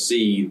way to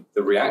see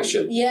the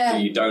reaction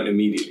that you don't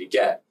immediately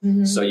get.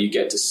 So you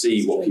get to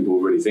see what people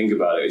really think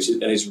about it.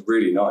 And it's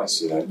really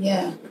nice,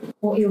 Yeah.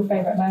 What are your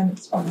favourite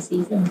moments from the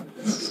season?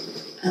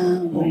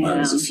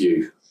 There's a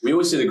few. We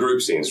always see the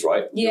group scenes,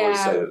 right? Yeah. We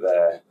always say that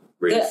they're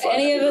really fun.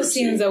 Any of the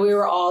scenes that we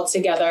were all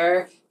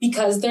together,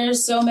 because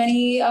there's so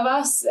many of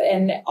us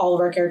and all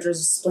of our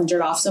characters splintered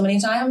off so many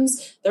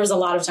times, there was a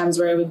lot of times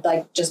where it would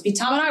like just be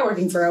Tom and I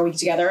working for a week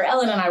together, or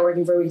Ellen and I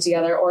working for a week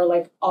together, or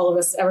like all of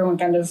us, everyone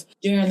kind of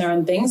doing their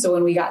own thing. So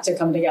when we got to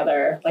come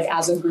together like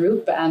as a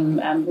group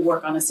and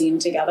work on a scene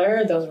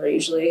together, those were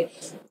usually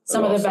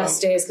some of the best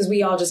days because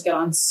we all just get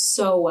on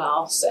so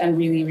well and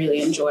really,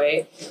 really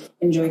enjoy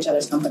each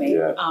other's company.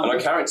 Yeah. And our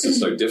characters are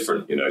so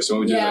different, So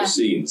when we do those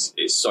scenes,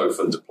 it's so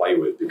fun to play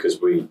with because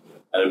we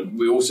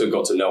also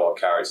got to know our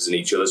characters and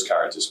each other's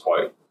characters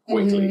quite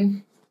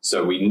quickly.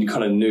 So we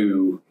kind of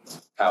knew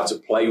how to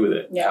play with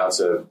it, how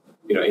to,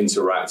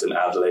 interact and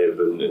ad-lib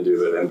and do a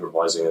bit of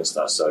improvising and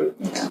stuff. So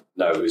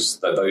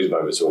those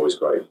moments are always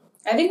great.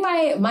 I think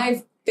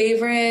my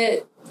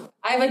favorite,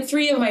 I have like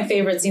 3 of my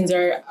favorite scenes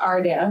are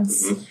our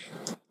dance,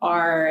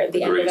 are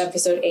the end of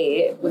episode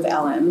 8 with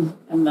Ellen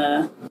and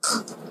the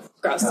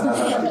gross,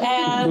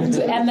 and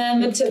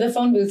then the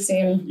phone booth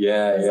scene.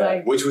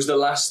 Yeah. Which was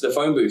the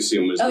phone booth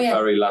scene was the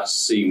very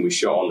last scene we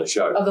shot on the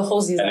show of the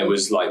whole season, and it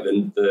was like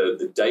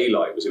the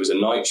daylight it was a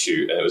night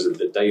shoot, and it was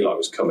the daylight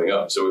was coming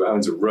up, so we were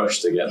having to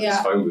rush to get this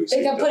phone booth.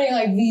 They kept putting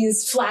like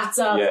these flats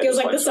up. It was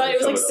like the sun. It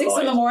was like 6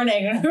 in the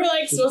morning, and we were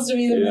like supposed to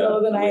be in the middle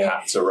of the night. We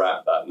had to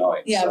wrap that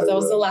night. Yeah, so that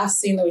was the last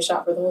scene that we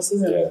shot for the whole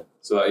season. Yeah.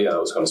 So that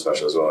was kind of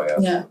special as well.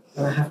 Yeah.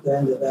 And I have to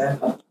end it there.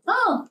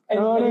 Oh.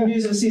 Any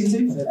news of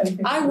season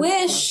 2? I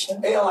wish.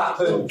 It'll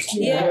happen.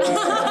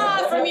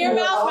 Yeah. From your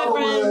mouth, my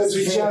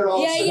friends.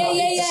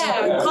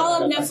 Yeah. Call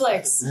up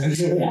Netflix.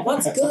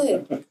 What's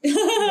good?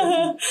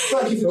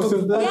 Thank you for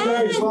coming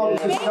there as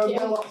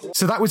well.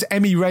 So that was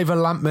Emmy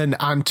Raver-Lampman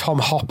and Tom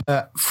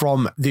Hopper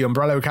from the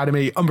Umbrella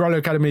Academy. Umbrella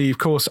Academy, of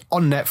course,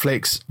 on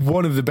Netflix.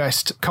 One of the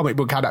best comic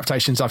book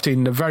adaptations I've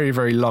seen in a very,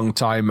 very long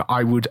time.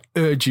 I would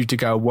urge you to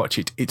go watch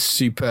it. It's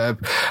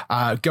superb.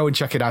 Go and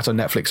check it out on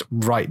Netflix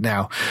right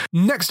now.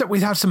 Next up,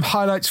 we have some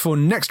highlights for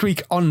next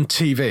week on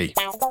TV.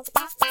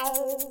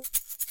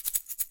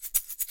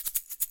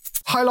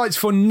 Highlights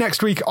for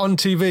next week on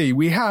TV.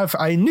 We have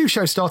a new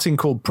show starting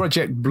called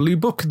Project Blue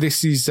Book.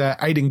 This is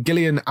Aidan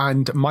Gillian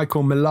and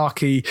Michael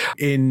Malarkey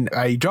in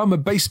a drama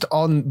based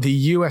on the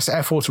US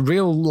Air Force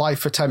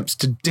real-life attempts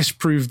to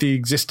disprove the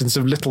existence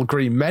of little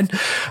green men.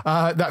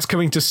 That's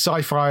coming to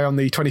Sci-Fi on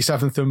the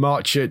 27th of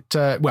March at,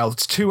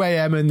 it's 2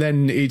 a.m. and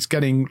then it's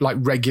getting like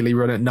regularly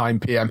run at 9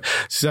 p.m.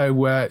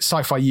 So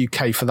Sci-Fi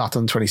UK for that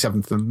on the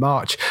 27th of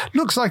March.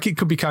 Looks like it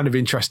could be kind of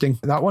interesting,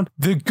 that one.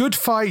 The Good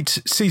Fight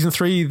Season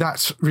 3,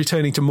 that's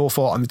returning to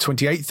Morphle on the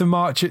 28th of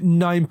March at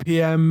 9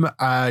 p.m.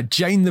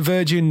 Jane the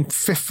Virgin,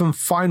 5th and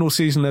final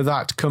season of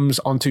that, comes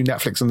onto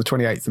Netflix on the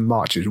 28th of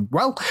March as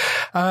well.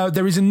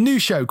 There is a new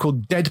show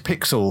called Dead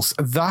Pixels.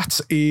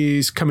 That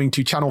is coming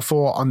to Channel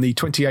 4 on the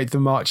 28th of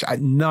March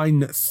at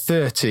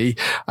 9:30.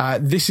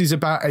 This is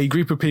about a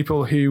group of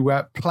people who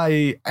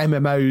play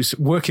MMOs,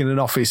 work in an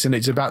office, and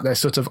it's about their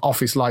sort of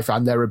office life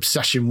and their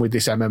obsession with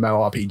this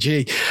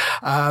MMORPG.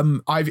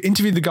 I've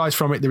interviewed the guys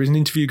from it. There is an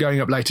interview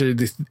going up later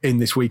in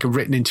this week, a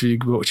written interview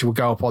which will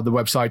go up on the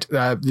website.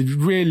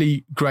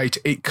 Really great.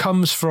 It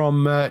comes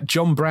from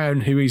John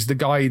Brown, who is the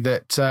guy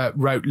that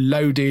wrote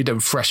Loaded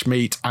and Fresh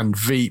Meat and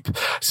Veep.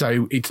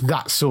 So it's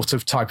that sort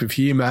of type of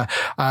humour.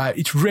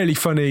 It's really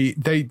funny.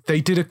 They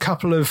did a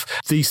couple of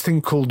these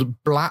things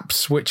called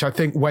Blaps, which I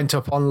think went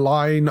up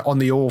online on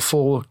the All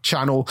 4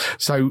 channel.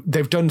 So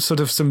they've done sort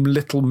of some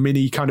little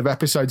mini kind of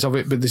episodes of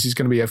it, but this is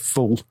going to be a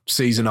full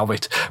season of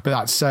it. But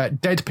that's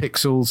Dead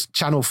Pixels,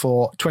 Channel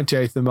 4,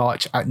 28th of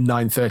March at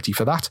 9:30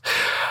 for that.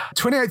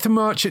 28th of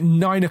March at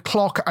 9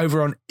 o'clock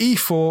over on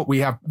E4, we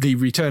have the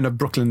return of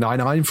Brooklyn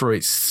Nine-Nine for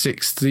its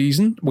 6th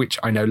season, which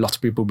I know a lot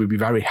of people will be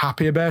very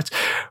happy about.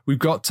 We've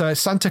got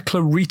Santa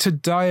Clarita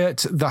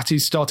Diet, that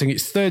is starting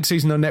its 3rd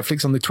season on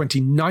Netflix on the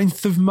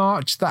 29th of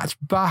March. That's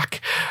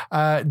back.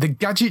 The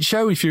Gadget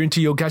Show, if you're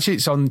into your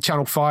gadgets, on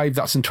Channel 5,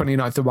 that's on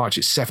 29th of March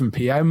at 7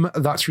 p.m.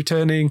 That's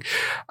returning.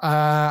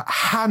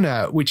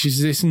 Hannah, which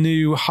is this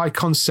new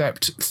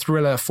high-concept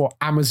thriller for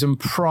Amazon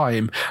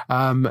Prime.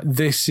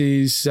 This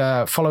is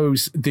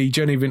follows the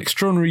journey of an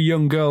extraordinary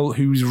young girl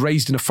who's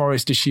raised in a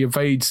forest as she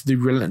evades the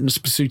relentless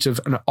pursuit of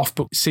an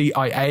off-book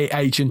CIA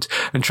agent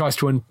and tries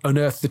to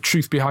unearth the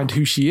truth behind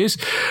who she is.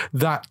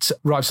 That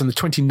arrives on the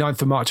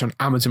 29th of March on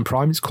Amazon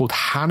Prime. It's called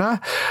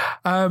Hannah.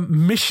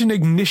 Mission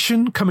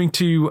Ignition coming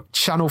to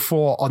Channel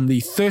 4 on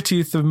the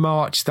 30th of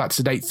March. That's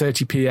at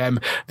 8:30 p.m.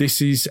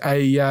 This is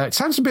it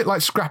sounds a bit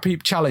like Scrap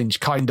Heap Challenge,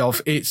 kind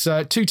of. It's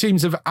 2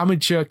 teams of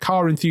amateur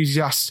car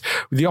enthusiasts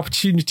with the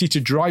opportunity to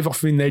drive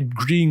off in their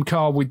dream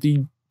car with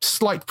the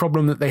slight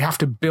problem that they have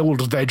to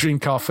build their dream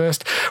car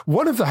first.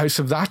 One of the hosts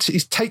of that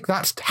is Take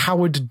That,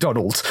 Howard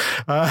Donald.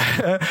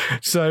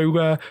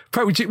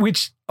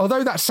 Which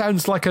although that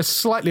sounds like a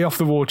slightly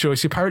off-the-wall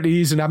choice, apparently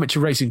he's an amateur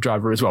racing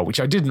driver as well, which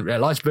I didn't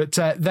realise, but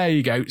there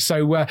you go.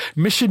 So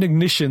Mission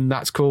Ignition,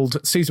 that's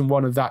called, season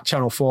 1 of that,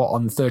 Channel 4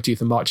 on the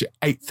 30th of March at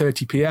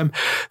 8:30 p.m.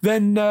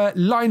 Then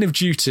Line of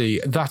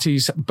Duty, that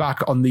is back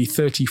on the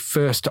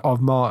 31st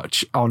of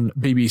March on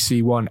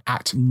BBC One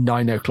at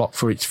 9 o'clock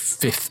for its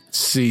 5th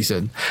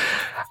season.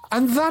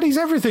 And that is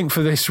everything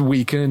for this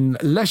week,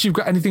 unless you've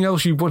got anything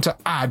else you want to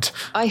add.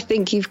 I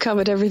think you've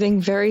covered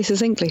everything very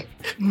succinctly.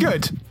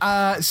 Good.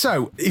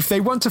 So if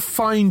they want to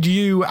find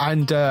you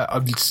and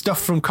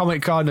stuff from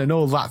Comic-Con and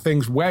all that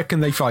things, where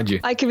can they find you?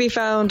 I can be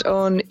found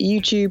on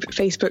YouTube,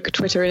 Facebook,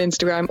 Twitter and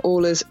Instagram,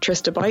 all as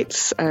Trista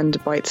Bytes, and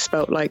Bytes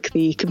spelt like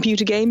the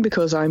computer game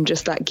because I'm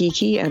just that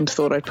geeky and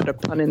thought I'd put a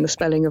pun in the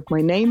spelling of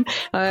my name.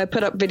 I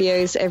put up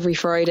videos every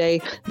Friday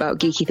about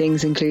geeky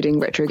things, including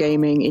retro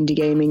gaming,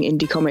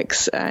 indie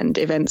comics, and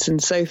events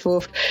and so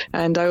forth.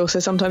 And I also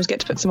sometimes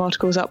get to put some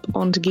articles up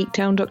onto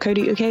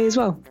geektown.co.uk as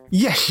well.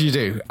 Yes, you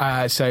do.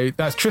 So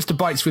that's Trista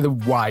Bytes with a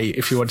Y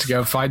if you want to go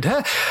and find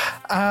her.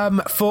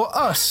 For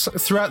us,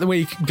 throughout the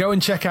week, go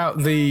and check out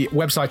the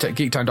website at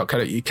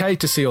geektown.co.uk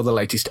to see all the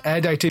latest air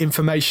date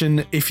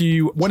information. If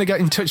you want to get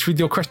in touch with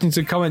your questions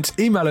and comments,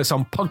 email us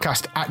on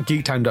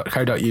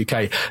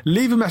podcast@geektown.co.uk.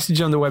 Leave a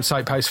message on the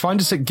website post. Find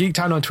us at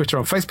Geektown on Twitter,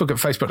 on Facebook at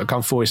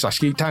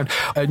facebook.com/geektown,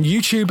 and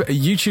YouTube at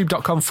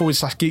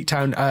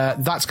youtube.com/geektown.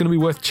 That's going to be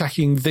worth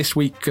checking this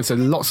week because there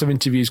are lots of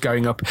interviews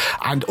going up.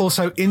 And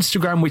also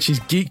Instagram, which is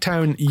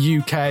Geektown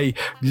UK.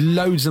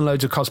 Loads and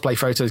loads of cosplay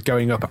photos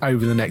going up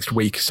over the next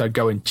week. So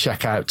go and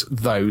check out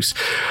those.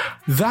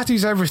 That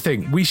is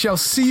everything. We shall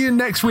see you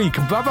next week.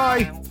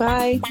 Bye-bye.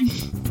 Bye.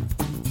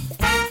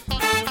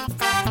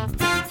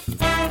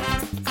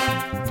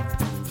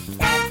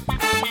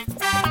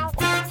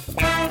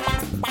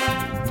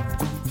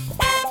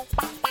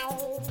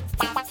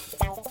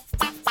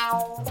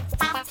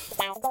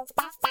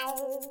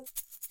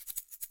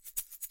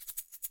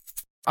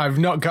 I've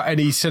not got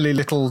any silly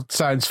little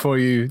sounds for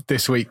you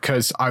this week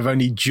because I've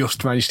only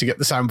just managed to get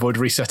the soundboard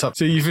reset up.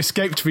 So you've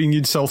escaped being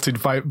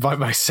insulted by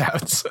my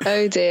sounds.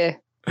 Oh dear.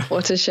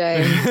 What a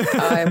shame.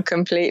 I am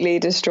completely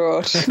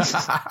distraught.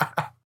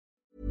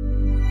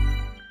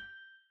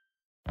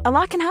 A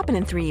lot can happen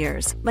in 3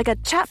 years, like a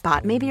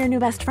chatbot may be your new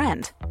best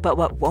friend. But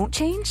what won't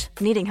change?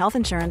 Needing health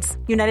insurance.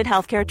 United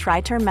Healthcare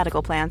Tri-Term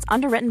Medical Plans,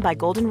 underwritten by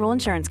Golden Rule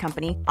Insurance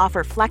Company,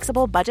 offer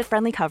flexible,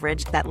 budget-friendly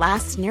coverage that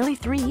lasts nearly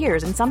 3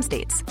 years in some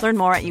states. Learn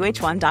more at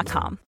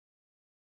uh1.com.